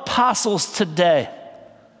no apostles today.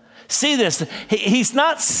 See this, he's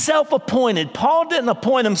not self-appointed. Paul didn't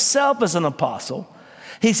appoint himself as an apostle.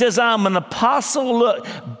 He says, I'm an apostle, look,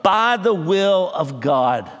 by the will of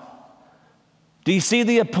God. Do you see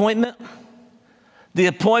the appointment? The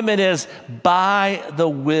appointment is by the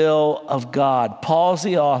will of God. Paul's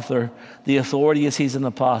the author. The authority is he's an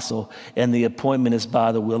apostle. And the appointment is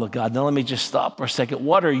by the will of God. Now let me just stop for a second.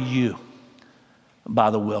 What are you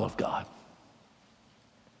by the will of God?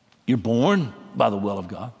 You're born by the will of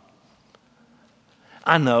God.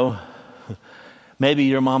 I know. Maybe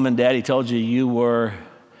your mom and daddy told you you were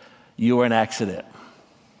an accident.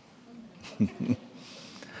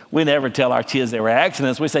 We never tell our kids they were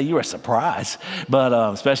accidents. We say you were a surprise. But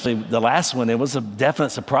especially the last one, it was a definite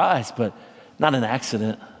surprise. But not an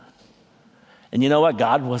accident. And you know what?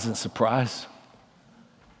 God wasn't surprised.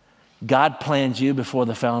 God planned you before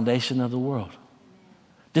the foundation of the world.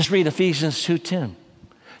 Just read Ephesians 2:10.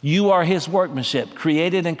 You are his workmanship,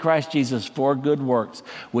 created in Christ Jesus for good works,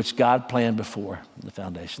 which God planned before the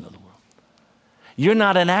foundation of the world. You're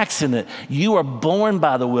not an accident. You are born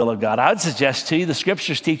by the will of God. I would suggest to you, the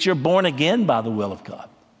scriptures teach you're born again by the will of God.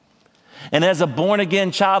 And as a born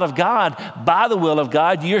again child of God, by the will of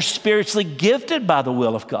God, you're spiritually gifted by the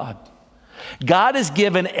will of God. God has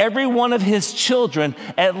given every one of his children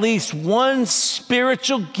at least one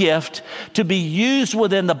spiritual gift to be used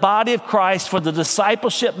within the body of Christ for the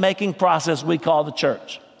discipleship making process we call the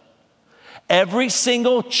church. Every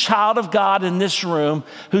single child of God in this room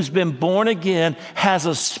who's been born again has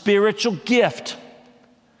a spiritual gift.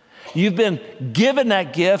 You've been given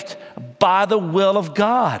that gift by the will of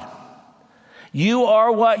God. You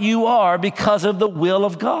are what you are because of the will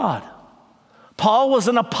of God. Paul was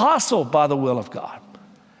an apostle by the will of God.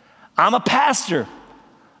 I'm a pastor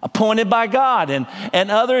appointed by God, and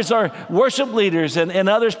others are worship leaders, and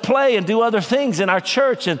others play and do other things in our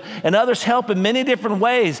church, and others help in many different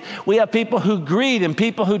ways. We have people who greet, and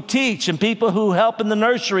people who teach, and people who help in the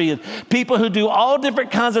nursery, and people who do all different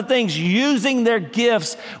kinds of things using their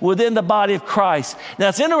gifts within the body of Christ. Now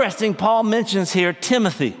it's interesting, Paul mentions here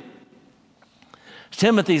Timothy.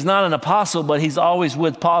 Timothy's not an apostle, but he's always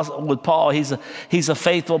with Paul. He's a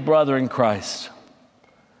faithful brother in Christ.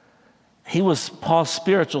 He was Paul's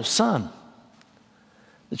spiritual son.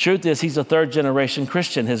 The truth is, he's a third-generation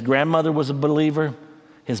Christian. His grandmother was a believer.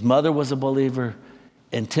 His mother was a believer.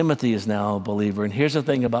 And Timothy is now a believer. And here's the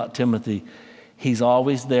thing about Timothy. He's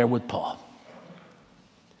always there with Paul.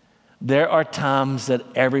 There are times that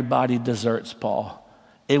everybody deserts Paul.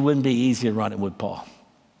 It wouldn't be easy to run it with Paul.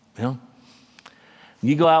 You know?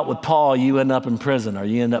 You go out with Paul, you end up in prison, or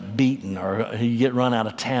you end up beaten, or you get run out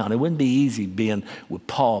of town. It wouldn't be easy being with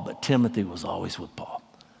Paul, but Timothy was always with Paul.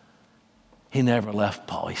 He never left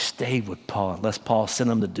Paul. He stayed with Paul unless Paul sent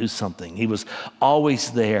him to do something. He was always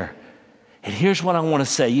there. And here's what I want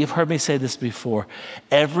to say. You've heard me say this before.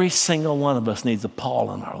 Every single one of us needs a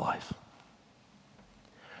Paul in our life.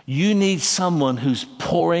 You need someone who's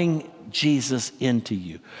pouring Jesus into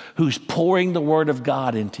you, who's pouring the word of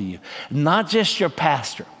God into you. Not just your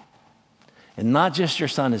pastor and not just your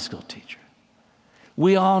Sunday school teacher.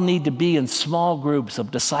 We all need to be in small groups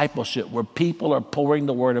of discipleship where people are pouring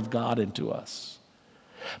the word of God into us.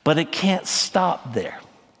 But it can't stop there.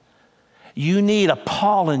 You need a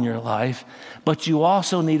Paul in your life, but you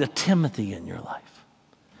also need a Timothy in your life.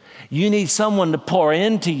 You need someone to pour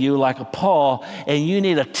into you like a Paul, and you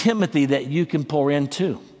need a Timothy that you can pour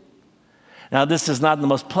into. Now, this is not the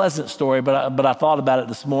most pleasant story, but I thought about it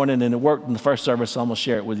this morning, and it worked in the first service, so I'm going to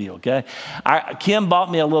share it with you, okay? Kim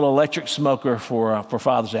bought me a little electric smoker for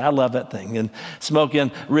Father's Day. I love that thing, and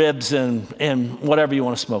smoking ribs and whatever you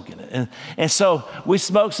want to smoke in it. And so we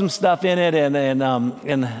smoked some stuff in it, and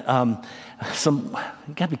some,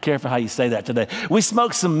 you got to be careful how you say that today. We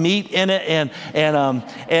smoked some meat in it,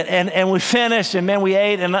 and we finished, and then we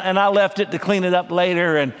ate, and I left it to clean it up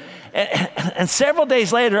later, and several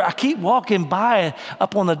days later, I keep walking by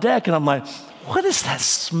up on the deck, and I'm like, what is that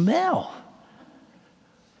smell?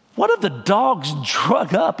 What have the dogs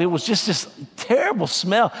drug up? It was just this terrible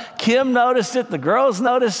smell. Kim noticed it, the girls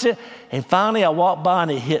noticed it, and finally I walked by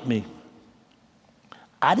and it hit me.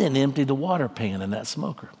 I didn't empty the water pan in that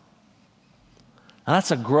smoker. Now,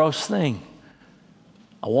 that's a gross thing.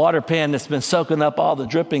 A water pan that's been soaking up all the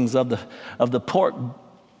drippings of the pork,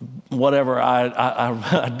 whatever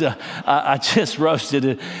I just roasted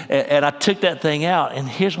it, and I took that thing out. And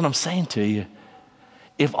here's what I'm saying to you.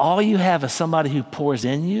 If all you have is somebody who pours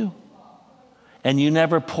in you and you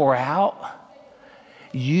never pour out,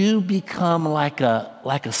 you become like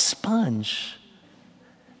a sponge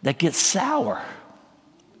that gets sour.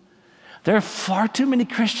 There are far too many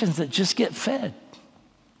Christians that just get fed.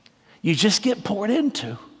 You just get poured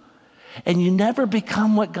into. And you never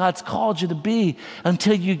become what God's called you to be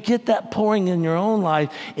until you get that pouring in your own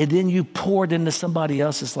life, and then you pour it into somebody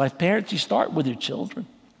else's life. Parents, you start with your children.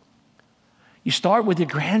 You start with your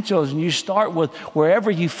grandchildren. You start with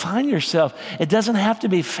wherever you find yourself. It doesn't have to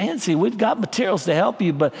be fancy. We've got materials to help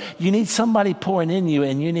you, but you need somebody pouring in you,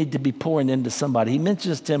 and you need to be pouring into somebody. He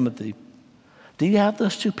mentions Timothy. Do you have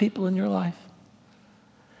those two people in your life?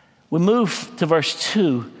 We move to verse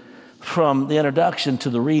 2 from the introduction to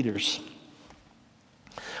the readers.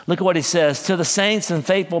 Look at what he says. To the saints and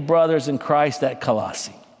faithful brothers in Christ at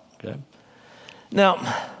Colossae. Okay. Now,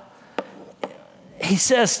 he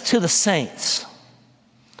says to the saints.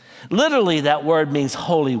 Literally, that word means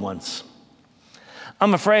holy ones.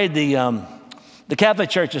 I'm afraid the The Catholic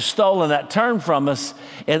Church has stolen that term from us,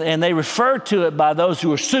 and they refer to it by those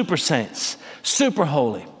who are super saints, super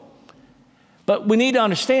holy. But we need to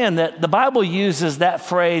understand that the Bible uses that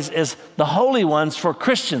phrase as the holy ones for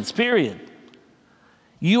Christians, period.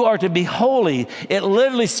 You are to be holy. It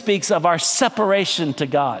literally speaks of our separation to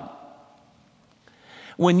God.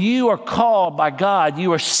 When you are called by God,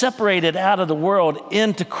 you are separated out of the world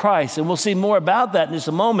into Christ. And we'll see more about that in just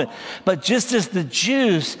a moment. But just as the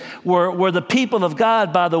Jews were the people of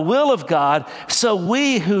God by the will of God, so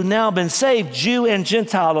we who now been saved, Jew and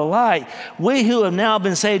Gentile alike, we who have now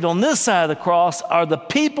been saved on this side of the cross are the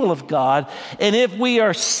people of God. And if we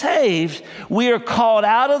are saved, we are called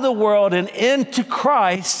out of the world and into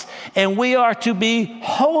Christ, and we are to be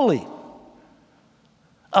holy,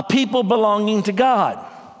 a people belonging to God.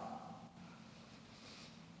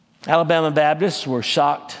 Alabama Baptists were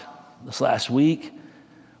shocked this last week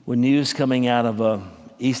with news coming out of a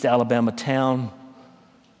East Alabama town,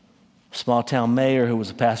 small town mayor who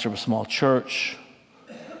was a pastor of a small church,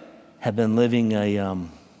 had been living a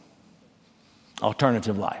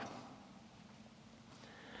alternative life.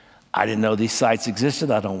 I didn't know these sites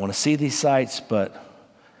existed. I don't want to see these sites, but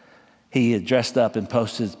he had dressed up and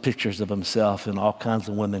posted pictures of himself in all kinds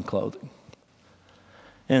of women clothing.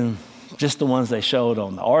 And just the ones they showed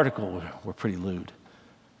on the article were pretty lewd.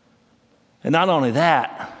 And not only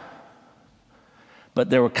that, but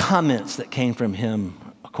there were comments that came from him,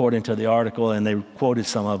 according to the article, and they quoted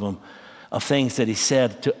some of them, of things that he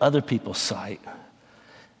said to other people's sight,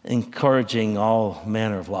 encouraging all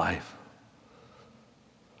manner of life.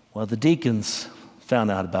 Well, the deacons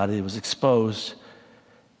found out about it. It was exposed.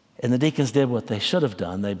 And the deacons did what they should have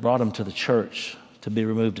done. They brought him to the church to be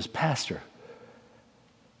removed as pastor.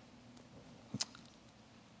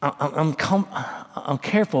 I'm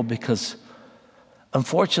careful because,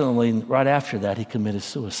 unfortunately, right after that, he committed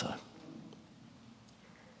suicide.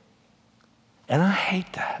 And I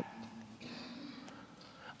hate that.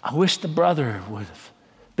 I wish the brother would have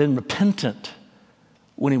been repentant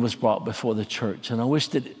when he was brought before the church. And I wish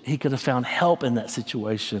that he could have found help in that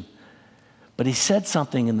situation. But he said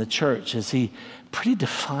something in the church, pretty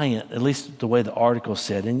defiant, at least the way the article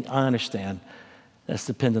said. And I understand that's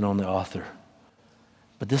dependent on the author.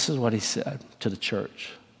 But this is what he said to the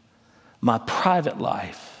church. My private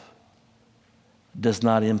life does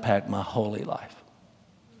not impact my holy life.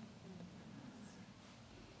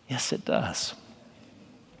 Yes, it does.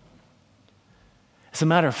 As a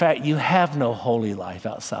matter of fact, you have no holy life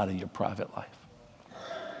outside of your private life.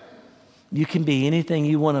 You can be anything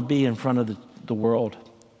you want to be in front of the world,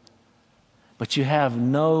 but you have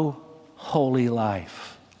no holy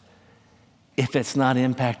life if it's not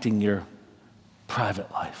impacting your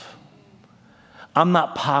private life. I'm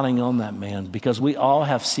not piling on that man because we all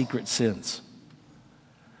have secret sins.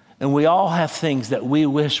 And we all have things that we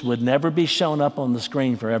wish would never be shown up on the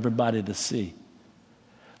screen for everybody to see.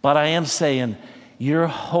 But I am saying your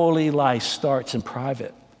holy life starts in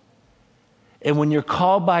private. And when you're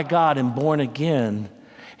called by God and born again,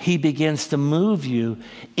 he begins to move you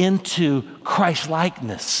into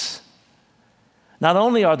Christ-likeness. Not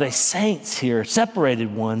only are they saints here,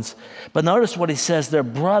 separated ones, but notice what he says, they're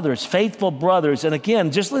brothers, faithful brothers. And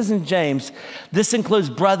again, just listen to James, this includes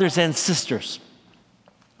brothers and sisters.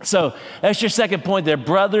 So that's your second point there,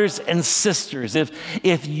 brothers and sisters.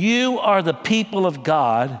 If you are the people of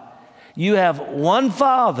God, you have one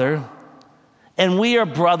Father, and we are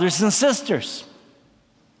brothers and sisters.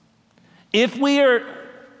 If we are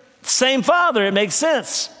same Father, it makes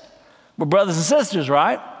sense. We're brothers and sisters,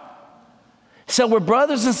 right? So we're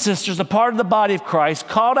brothers and sisters, a part of the body of Christ,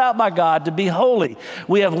 called out by God to be holy.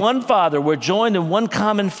 We have one Father. We're joined in one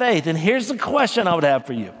common faith. And here's the question I would have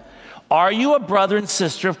for you. Are you a brother and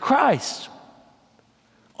sister of Christ?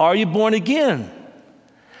 Are you born again?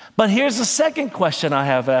 But here's the second question I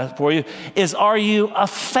have for you is, are you a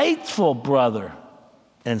faithful brother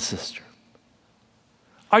and sister?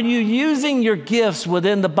 Are you using your gifts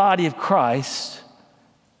within the body of Christ?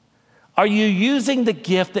 Are you using the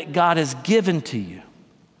gift that God has given to you?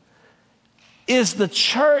 Is the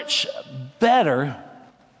church better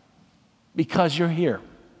because you're here?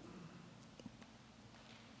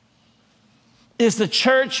 Is the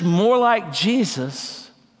church more like Jesus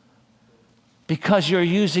because you're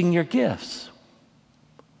using your gifts?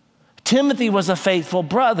 Timothy was a faithful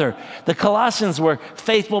brother. The Colossians were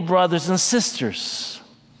faithful brothers and sisters.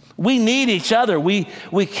 We need each other. We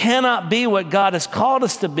cannot be what God has called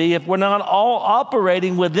us to be if we're not all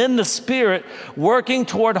operating within the Spirit, working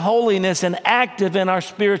toward holiness and active in our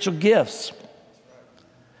spiritual gifts.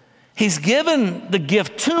 He's given the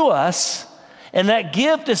gift to us, And that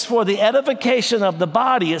gift is for the edification of the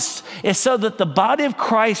body. It's so that the body of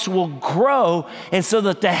Christ will grow and so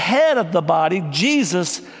that the head of the body,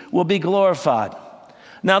 Jesus, will be glorified.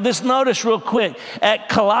 Now, this notice real quick. At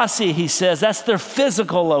Colossae, he says, that's their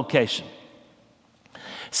physical location.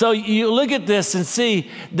 So you look at this and see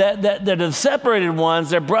that the separated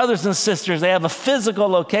ones, they're brothers and sisters. They have a physical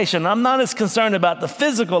location. I'm not as concerned about the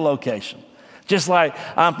physical location. Just like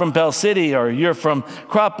I'm from Pell City, or you're from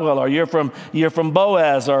Cropwell, or you're from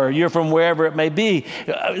Boaz, or you're from wherever it may be.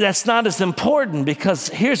 That's not as important, because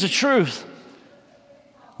here's the truth.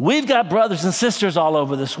 We've got brothers and sisters all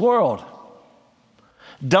over this world.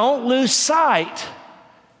 Don't lose sight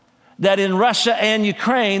that in Russia and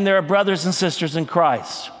Ukraine, there are brothers and sisters in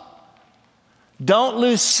Christ. Don't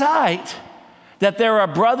lose sight that there are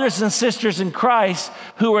brothers and sisters in Christ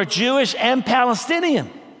who are Jewish and Palestinian.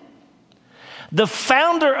 The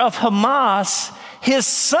founder of Hamas, his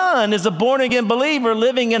son is a born-again believer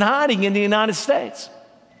living in hiding in the United States.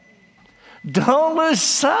 Don't lose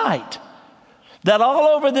sight that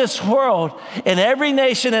all over this world, in every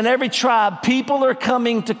nation and every tribe, people are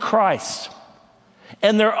coming to Christ.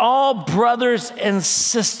 And they're all brothers and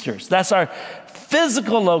sisters. That's our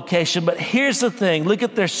physical location, but here's the thing. Look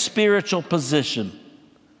at their spiritual position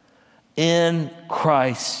in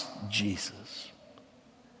Christ Jesus.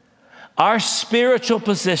 Our spiritual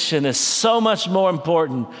position is so much more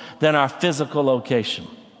important than our physical location.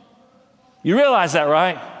 You realize that,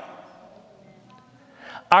 right?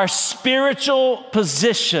 Our spiritual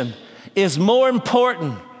position is more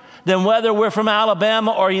important than whether we're from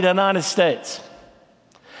Alabama or the United States.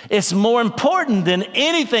 It's more important than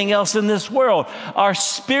anything else in this world. Our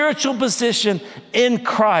spiritual position in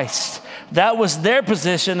Christ. That was their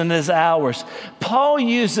position and is ours. Paul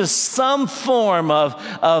uses some form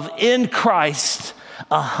of in Christ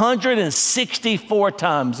 164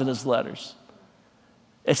 times in his letters.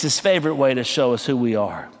 It's his favorite way to show us who we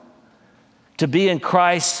are. To be in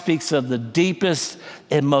Christ speaks of the deepest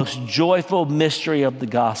and most joyful mystery of the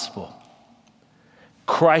gospel.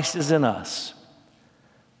 Christ is in us,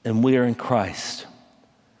 and we are in Christ.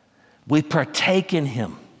 We partake in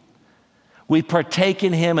him. We partake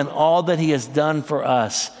in him and all that he has done for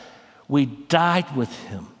us. We died with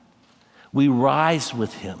him. We rise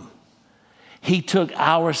with him. He took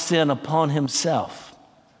our sin upon himself.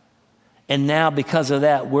 And now, because of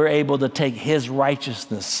that, we're able to take his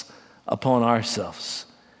righteousness upon ourselves.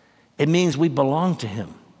 It means we belong to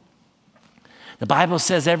him. The Bible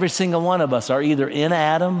says every single one of us are either in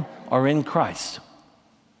Adam or in Christ.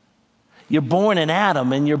 You're born in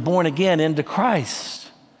Adam and you're born again into Christ.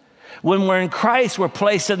 When we're in Christ, we're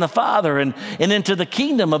placed in the Father and into the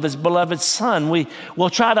kingdom of his beloved Son. We'll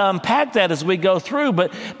try to unpack that as we go through,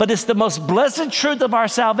 but it's the most blessed truth of our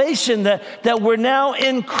salvation that we're now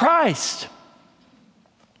in Christ.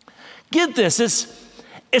 Get this,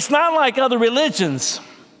 it's not like other religions.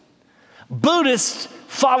 Buddhists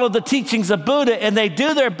follow the teachings of Buddha, and they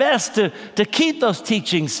do their best to keep those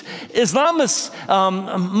teachings. Islamists,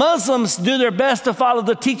 Muslims do their best to follow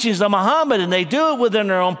the teachings of Muhammad, and they do it within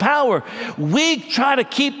their own power. We try to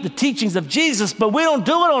keep the teachings of Jesus, but we don't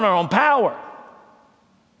do it on our own power.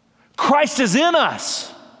 Christ is in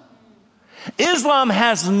us. Islam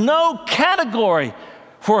has no category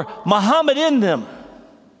for Muhammad in them.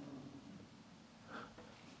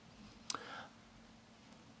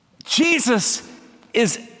 Jesus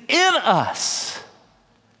is in us.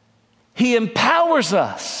 He empowers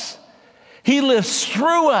us. He lives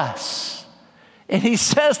through us. And he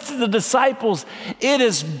says to the disciples, it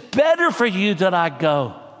is better for you that I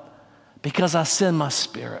go because I send my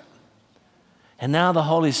Spirit. And now the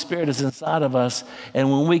Holy Spirit is inside of us. And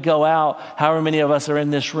when we go out, however many of us are in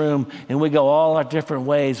this room, and we go all our different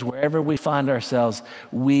ways, wherever we find ourselves,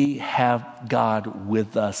 we have God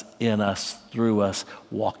with us, in us, through us,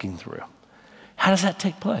 walking through. How does that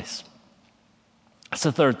take place? That's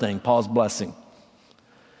the third thing, Paul's blessing.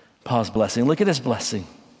 Paul's blessing. Look at his blessing.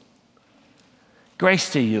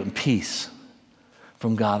 Grace to you and peace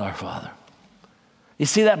from God our Father. You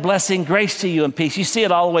see that blessing, grace to you and peace. You see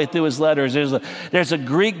it all the way through his letters. There's a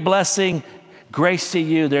Greek blessing, grace to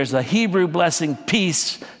you. There's a Hebrew blessing,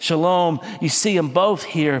 peace, shalom. You see them both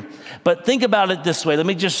here. But think about it this way. Let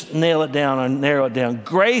me just nail it down or narrow it down.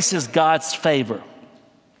 Grace is God's favor.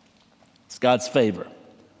 It's God's favor.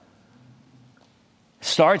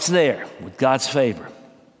 Starts there with God's favor.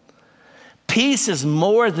 Peace is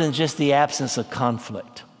more than just the absence of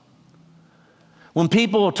conflict. When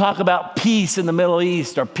people talk about peace in the Middle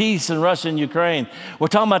East or peace in Russia and Ukraine, we're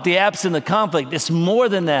talking about the absence of conflict. It's more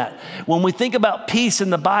than that. When we think about peace in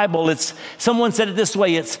the Bible, someone said it this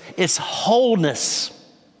way, it's wholeness.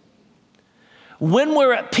 When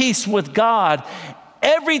we're at peace with God,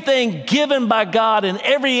 everything given by God in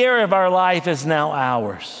every area of our life is now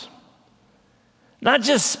ours. Not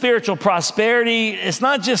just spiritual prosperity, it's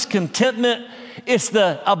not just contentment, it's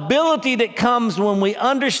the ability that comes when we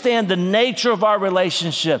understand the nature of our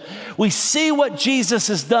relationship. We see what Jesus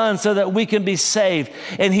has done so that we can be saved,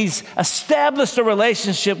 and he's established a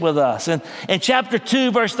relationship with us. And in chapter 2,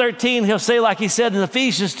 verse 13, he'll say, like he said in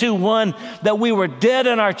Ephesians 2:1, that we were dead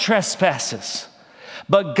in our trespasses,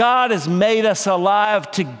 but God has made us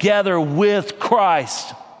alive together with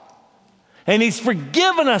Christ. And he's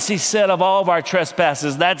forgiven us, he said, of all of our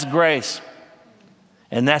trespasses. That's grace.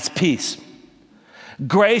 And that's peace.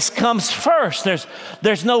 Grace comes first.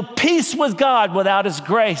 There's no peace with God without his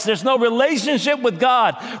grace. There's no relationship with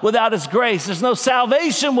God without his grace. There's no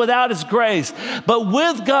salvation without his grace. But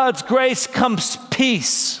with God's grace comes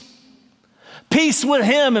peace. Peace with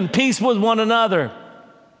him and peace with one another.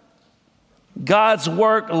 God's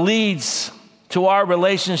work leads to our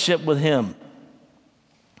relationship with him.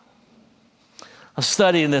 I was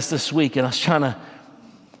studying this week, and I was trying to,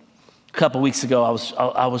 a couple weeks ago,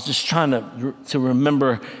 I was just trying to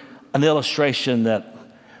remember an illustration that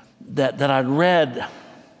I'd read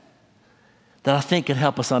that I think can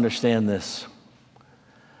help us understand this.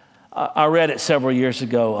 I read it several years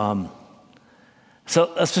ago.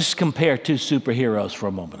 So let's just compare two superheroes for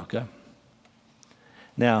a moment, okay?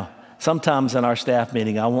 Now, sometimes in our staff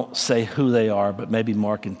meeting, I won't say who they are, but maybe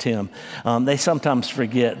Mark and Tim, they sometimes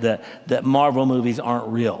forget that Marvel movies aren't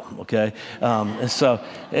real, okay? And so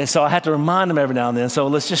I have to remind them every now and then. So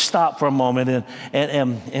let's just stop for a moment,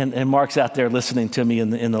 and Mark's out there listening to me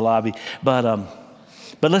in the lobby. But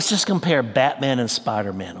let's just compare Batman and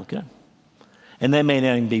Spider-Man, okay? And they may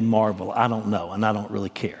not even be Marvel. I don't know, and I don't really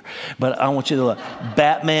care. But I want you to look.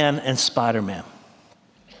 Batman and Spider-Man.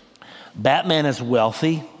 Batman is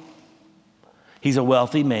wealthy. He's a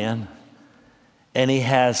wealthy man, and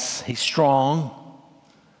he's strong,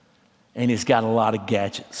 and he's got a lot of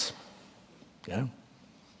gadgets. Okay?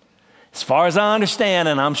 As far as I understand,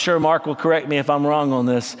 and I'm sure Mark will correct me if I'm wrong on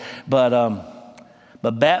this, but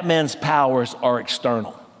Batman's powers are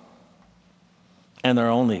external, and they're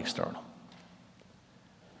only external.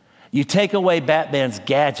 You take away Batman's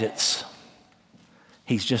gadgets,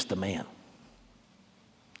 he's just a man.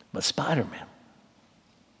 But Spider-Man's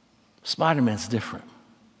different.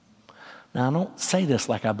 Now, I don't say this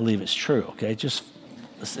like I believe it's true, okay?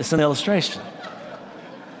 It's an illustration.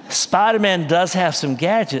 Spider-Man does have some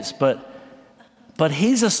gadgets, but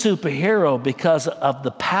he's a superhero because of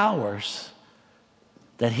the powers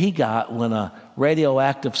that he got when a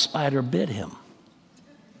radioactive spider bit him.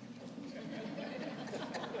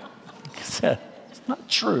 It's not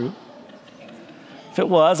true. If it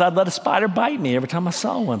was, I'd let a spider bite me every time I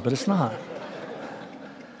saw one, but it's not.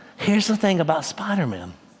 Here's the thing about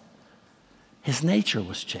Spider-Man. His nature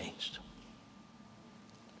was changed.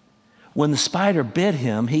 When the spider bit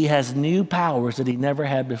him, he has new powers that he never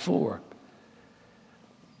had before.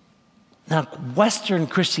 Now, Western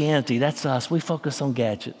Christianity, that's us, we focus on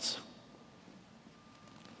gadgets.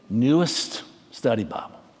 Newest study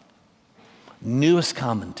Bible, newest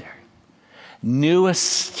commentary,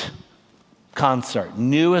 newest concert,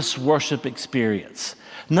 newest worship experience.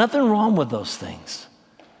 Nothing wrong with those things.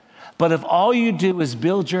 But if all you do is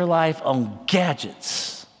build your life on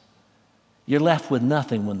gadgets, you're left with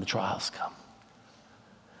nothing when the trials come.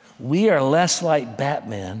 We are less like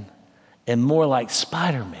Batman and more like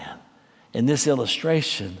Spider-Man in this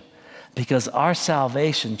illustration because our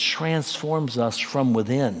salvation transforms us from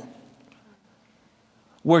within.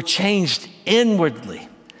 We're changed inwardly,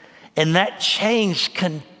 and that change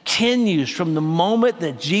continues from the moment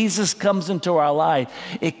that Jesus comes into our life.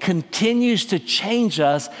 It continues to change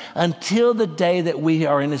us until the day that we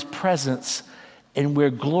are in his presence and we're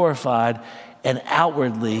glorified, and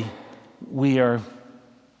outwardly we are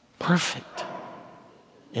perfect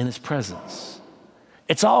in his presence.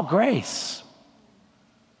 It's all grace.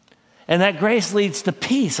 And that grace leads to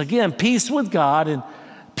peace. Again, peace with God and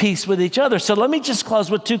peace with each other. So let me just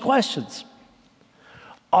close with two questions.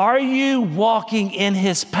 Are you walking in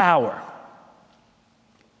his power?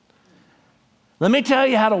 Let me tell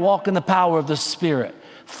you how to walk in the power of the Spirit.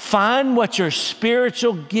 Find what your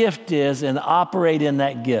spiritual gift is and operate in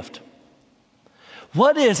that gift.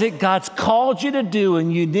 What is it God's called you to do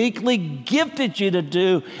and uniquely gifted you to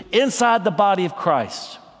do inside the body of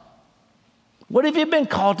Christ? What have you been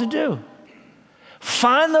called to do?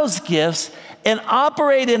 Find those gifts and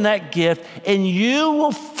operate in that gift, and you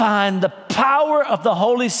will find the power of the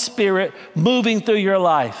Holy Spirit moving through your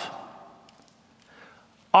life.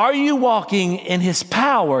 Are you walking in his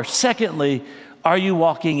power? Secondly, are you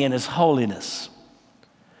walking in his holiness?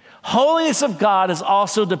 Holiness of God is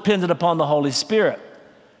also dependent upon the Holy Spirit.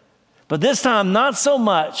 But this time, not so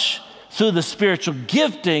much through the spiritual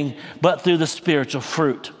gifting, but through the spiritual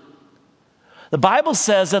fruit. The Bible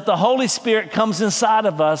says that the Holy Spirit comes inside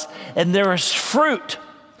of us and there is fruit.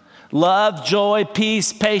 Love, joy,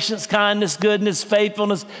 peace, patience, kindness, goodness,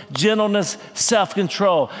 faithfulness, gentleness,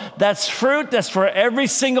 self-control. That's fruit that's for every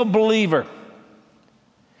single believer.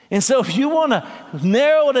 And so if you want to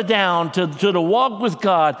narrow it down to the walk with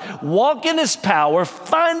God, walk in His power,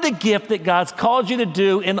 find the gift that God's called you to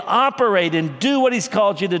do and operate and do what He's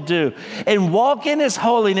called you to do, and walk in His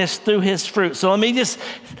holiness through His fruit. So let me just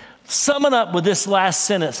sum it up with this last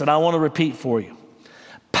sentence that I want to repeat for you.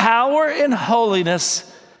 Power and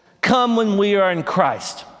holiness come when we are in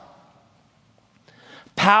Christ.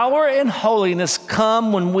 Power and holiness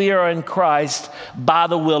come when we are in Christ by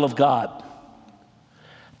the will of God.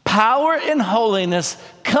 Power and holiness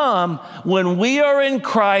come when we are in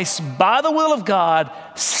Christ by the will of God,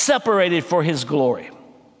 separated for His glory.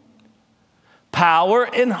 Power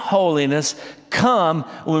and holiness come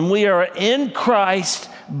when we are in Christ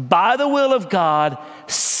by the will of God,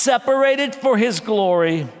 separated for His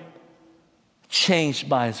glory, changed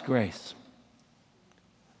by His grace.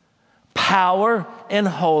 Power and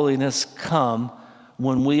holiness come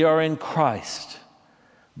when we are in Christ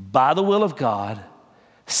by the will of God,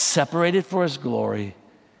 separated for His glory,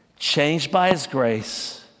 changed by His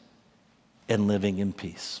grace, and living in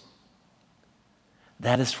peace.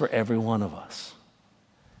 That is for every one of us.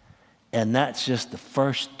 And that's just the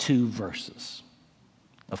first 2 verses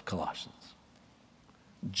of Colossians.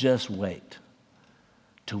 Just wait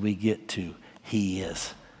till we get to He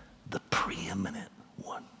is the preeminent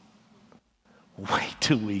one. Wait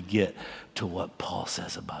till we get to what Paul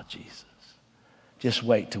says about Jesus. Just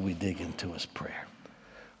wait till we dig into His prayer.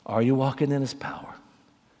 Are you walking in His power?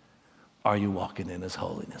 Are you walking in His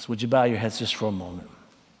holiness? Would you bow your heads just for a moment?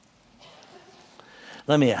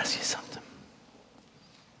 Let me ask you something.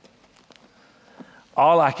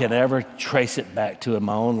 All I can ever trace it back to in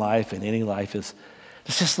my own life and any life is,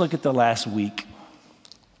 let's just look at the last week.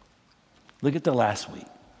 Look at the last week.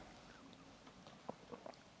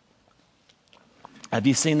 Have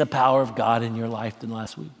you seen the power of God in your life in the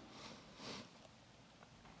last week?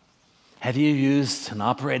 Have you used and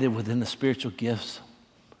operated within the spiritual gifts?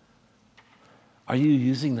 Are you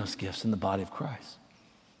using those gifts in the body of Christ?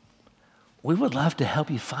 We would love to help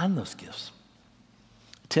you find those gifts.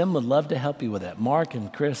 Tim would love to help you with that. Mark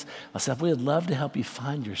and Chris, myself, we would love to help you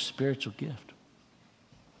find your spiritual gift.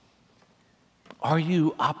 Are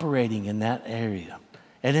you operating in that area?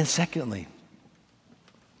 And then secondly,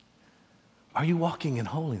 are you walking in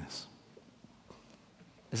holiness?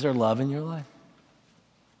 Is there love in your life?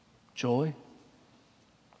 Joy?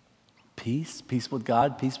 Peace? Peace with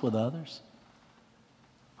God? Peace with others?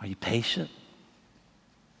 Are you patient?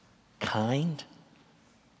 Kind?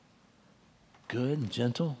 Good and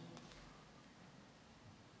gentle?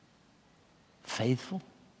 Faithful?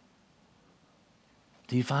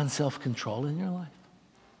 Do you find self-control in your life?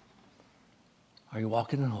 Are you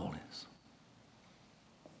walking in holiness?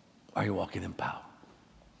 Are you walking in power?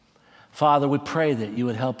 Father, we pray that you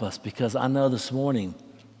would help us, because I know this morning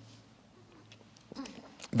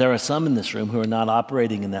there are some in this room who are not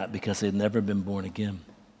operating in that because they've never been born again.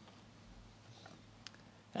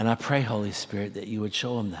 And I pray, Holy Spirit, that you would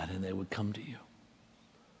show them that and they would come to you.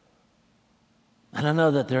 And I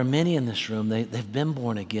know that there are many in this room, they've been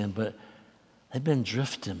born again, but they've been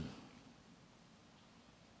drifting.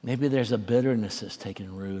 Maybe there's a bitterness that's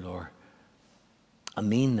taken root, or a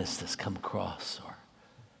meanness that's come across, or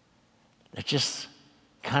they're just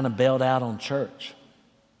kind of bailed out on church.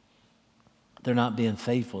 They're not being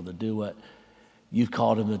faithful to do what you've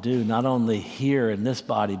called them to do, not only here in this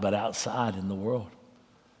body, but outside in the world.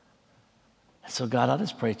 And so, God, I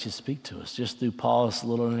just pray that you speak to us just through Paul's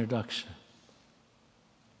little introduction,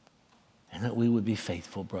 and that we would be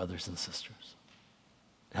faithful brothers and sisters.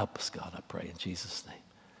 Help us, God, I pray in Jesus' name.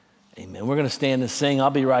 Amen. We're going to stand and sing.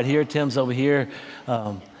 I'll be right here. Tim's over here.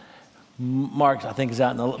 Mark, I think, is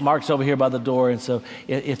out. Mark's over here by the door. And so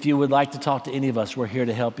if you would like to talk to any of us, we're here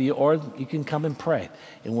to help you. Or you can come and pray,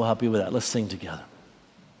 and we'll help you with that. Let's sing together.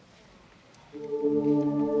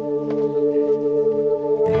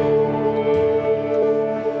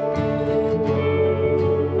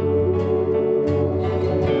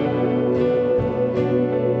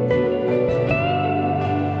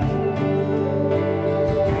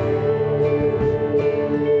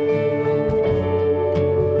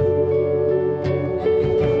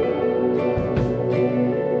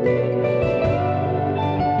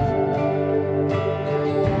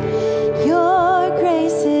 Your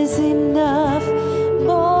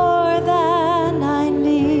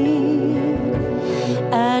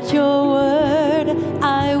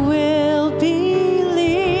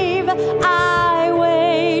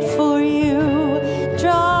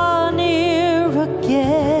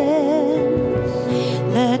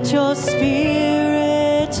Let your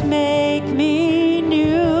Spirit make me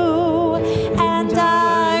new, and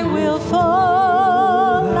I will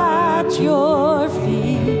fall at your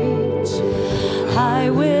feet. I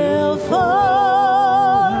will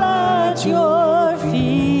fall at your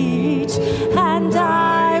feet, and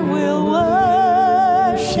I will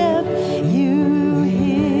worship you here.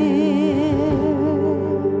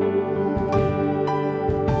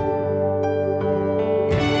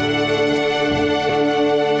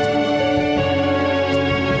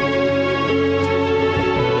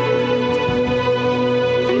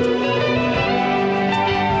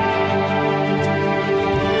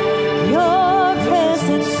 Your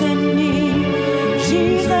presence in me,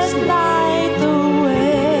 Jesus, light the way.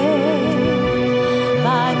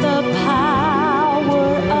 By the power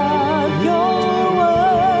of your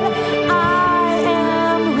word, I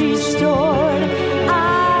am restored,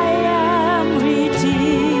 I am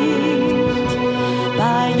redeemed.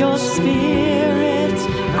 By your Spirit,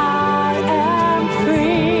 I am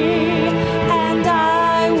free, and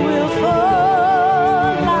I will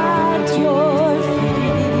fall at your feet.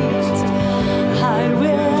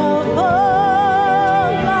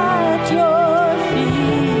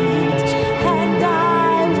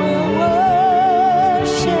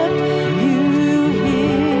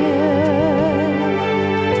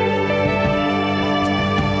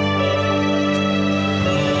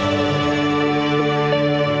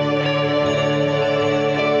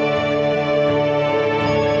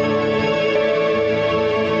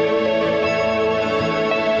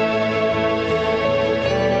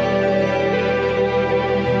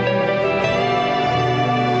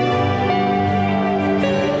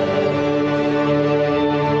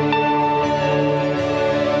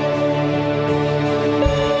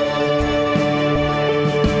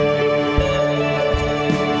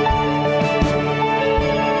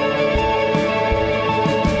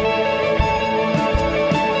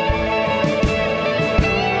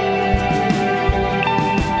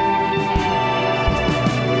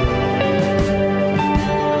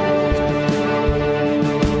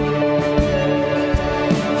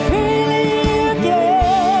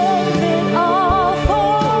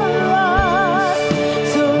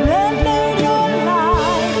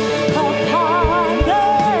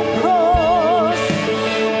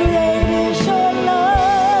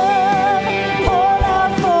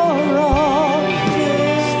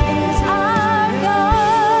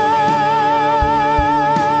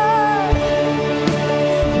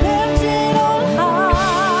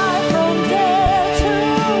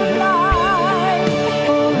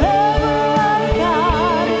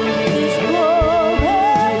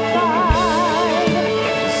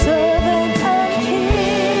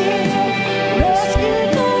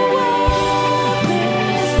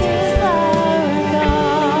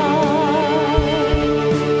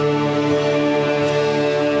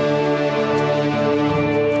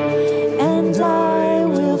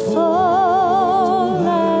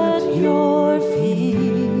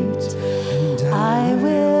 I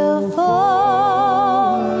will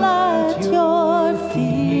fall at your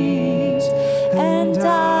feet, and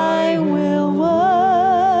I will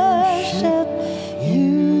worship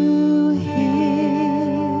you here.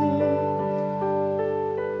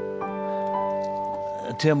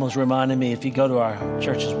 Tim was reminding me, if you go to our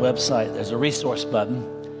church's website, there's a resource button.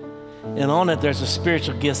 And on it, there's a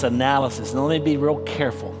spiritual gifts analysis. Now, let me be real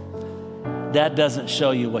careful. That doesn't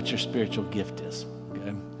show you what your spiritual gift is.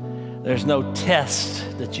 Okay? There's no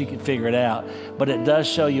test that you can figure it out, but it does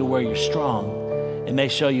show you where you're strong. It may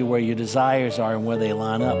show you where your desires are and where they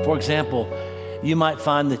line up. For example, you might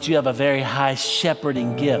find that you have a very high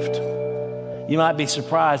shepherding gift. You might be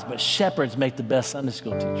surprised, but shepherds make the best Sunday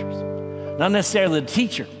school teachers. Not necessarily the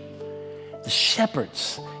teacher, the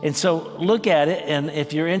shepherds. And so look at it, and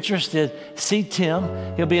if you're interested, see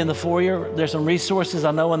Tim. He'll be in the foyer. There's some resources I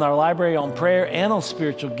know in our library on prayer and on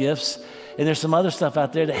spiritual gifts. And there's some other stuff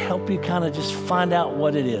out there to help you kind of just find out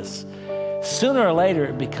what it is. Sooner or later,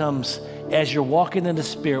 it becomes, as you're walking in the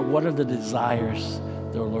Spirit, what are the desires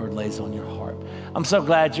the Lord lays on your heart? I'm so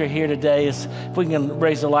glad you're here today. If we can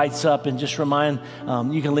raise the lights up and just remind,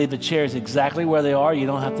 you can leave the chairs exactly where they are. You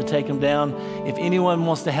don't have to take them down. If anyone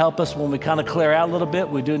wants to help us when we kind of clear out a little bit,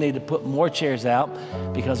 we do need to put more chairs out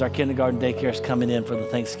because our kindergarten daycare is coming in for the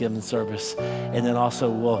Thanksgiving service. And then also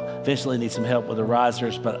we'll eventually need some help with the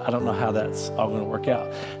risers, but I don't know how that's all going to work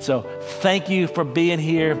out. So thank you for being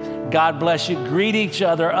here. God bless you. Greet each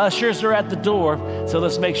other. Ushers are at the door, so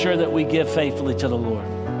let's make sure that we give faithfully to the Lord.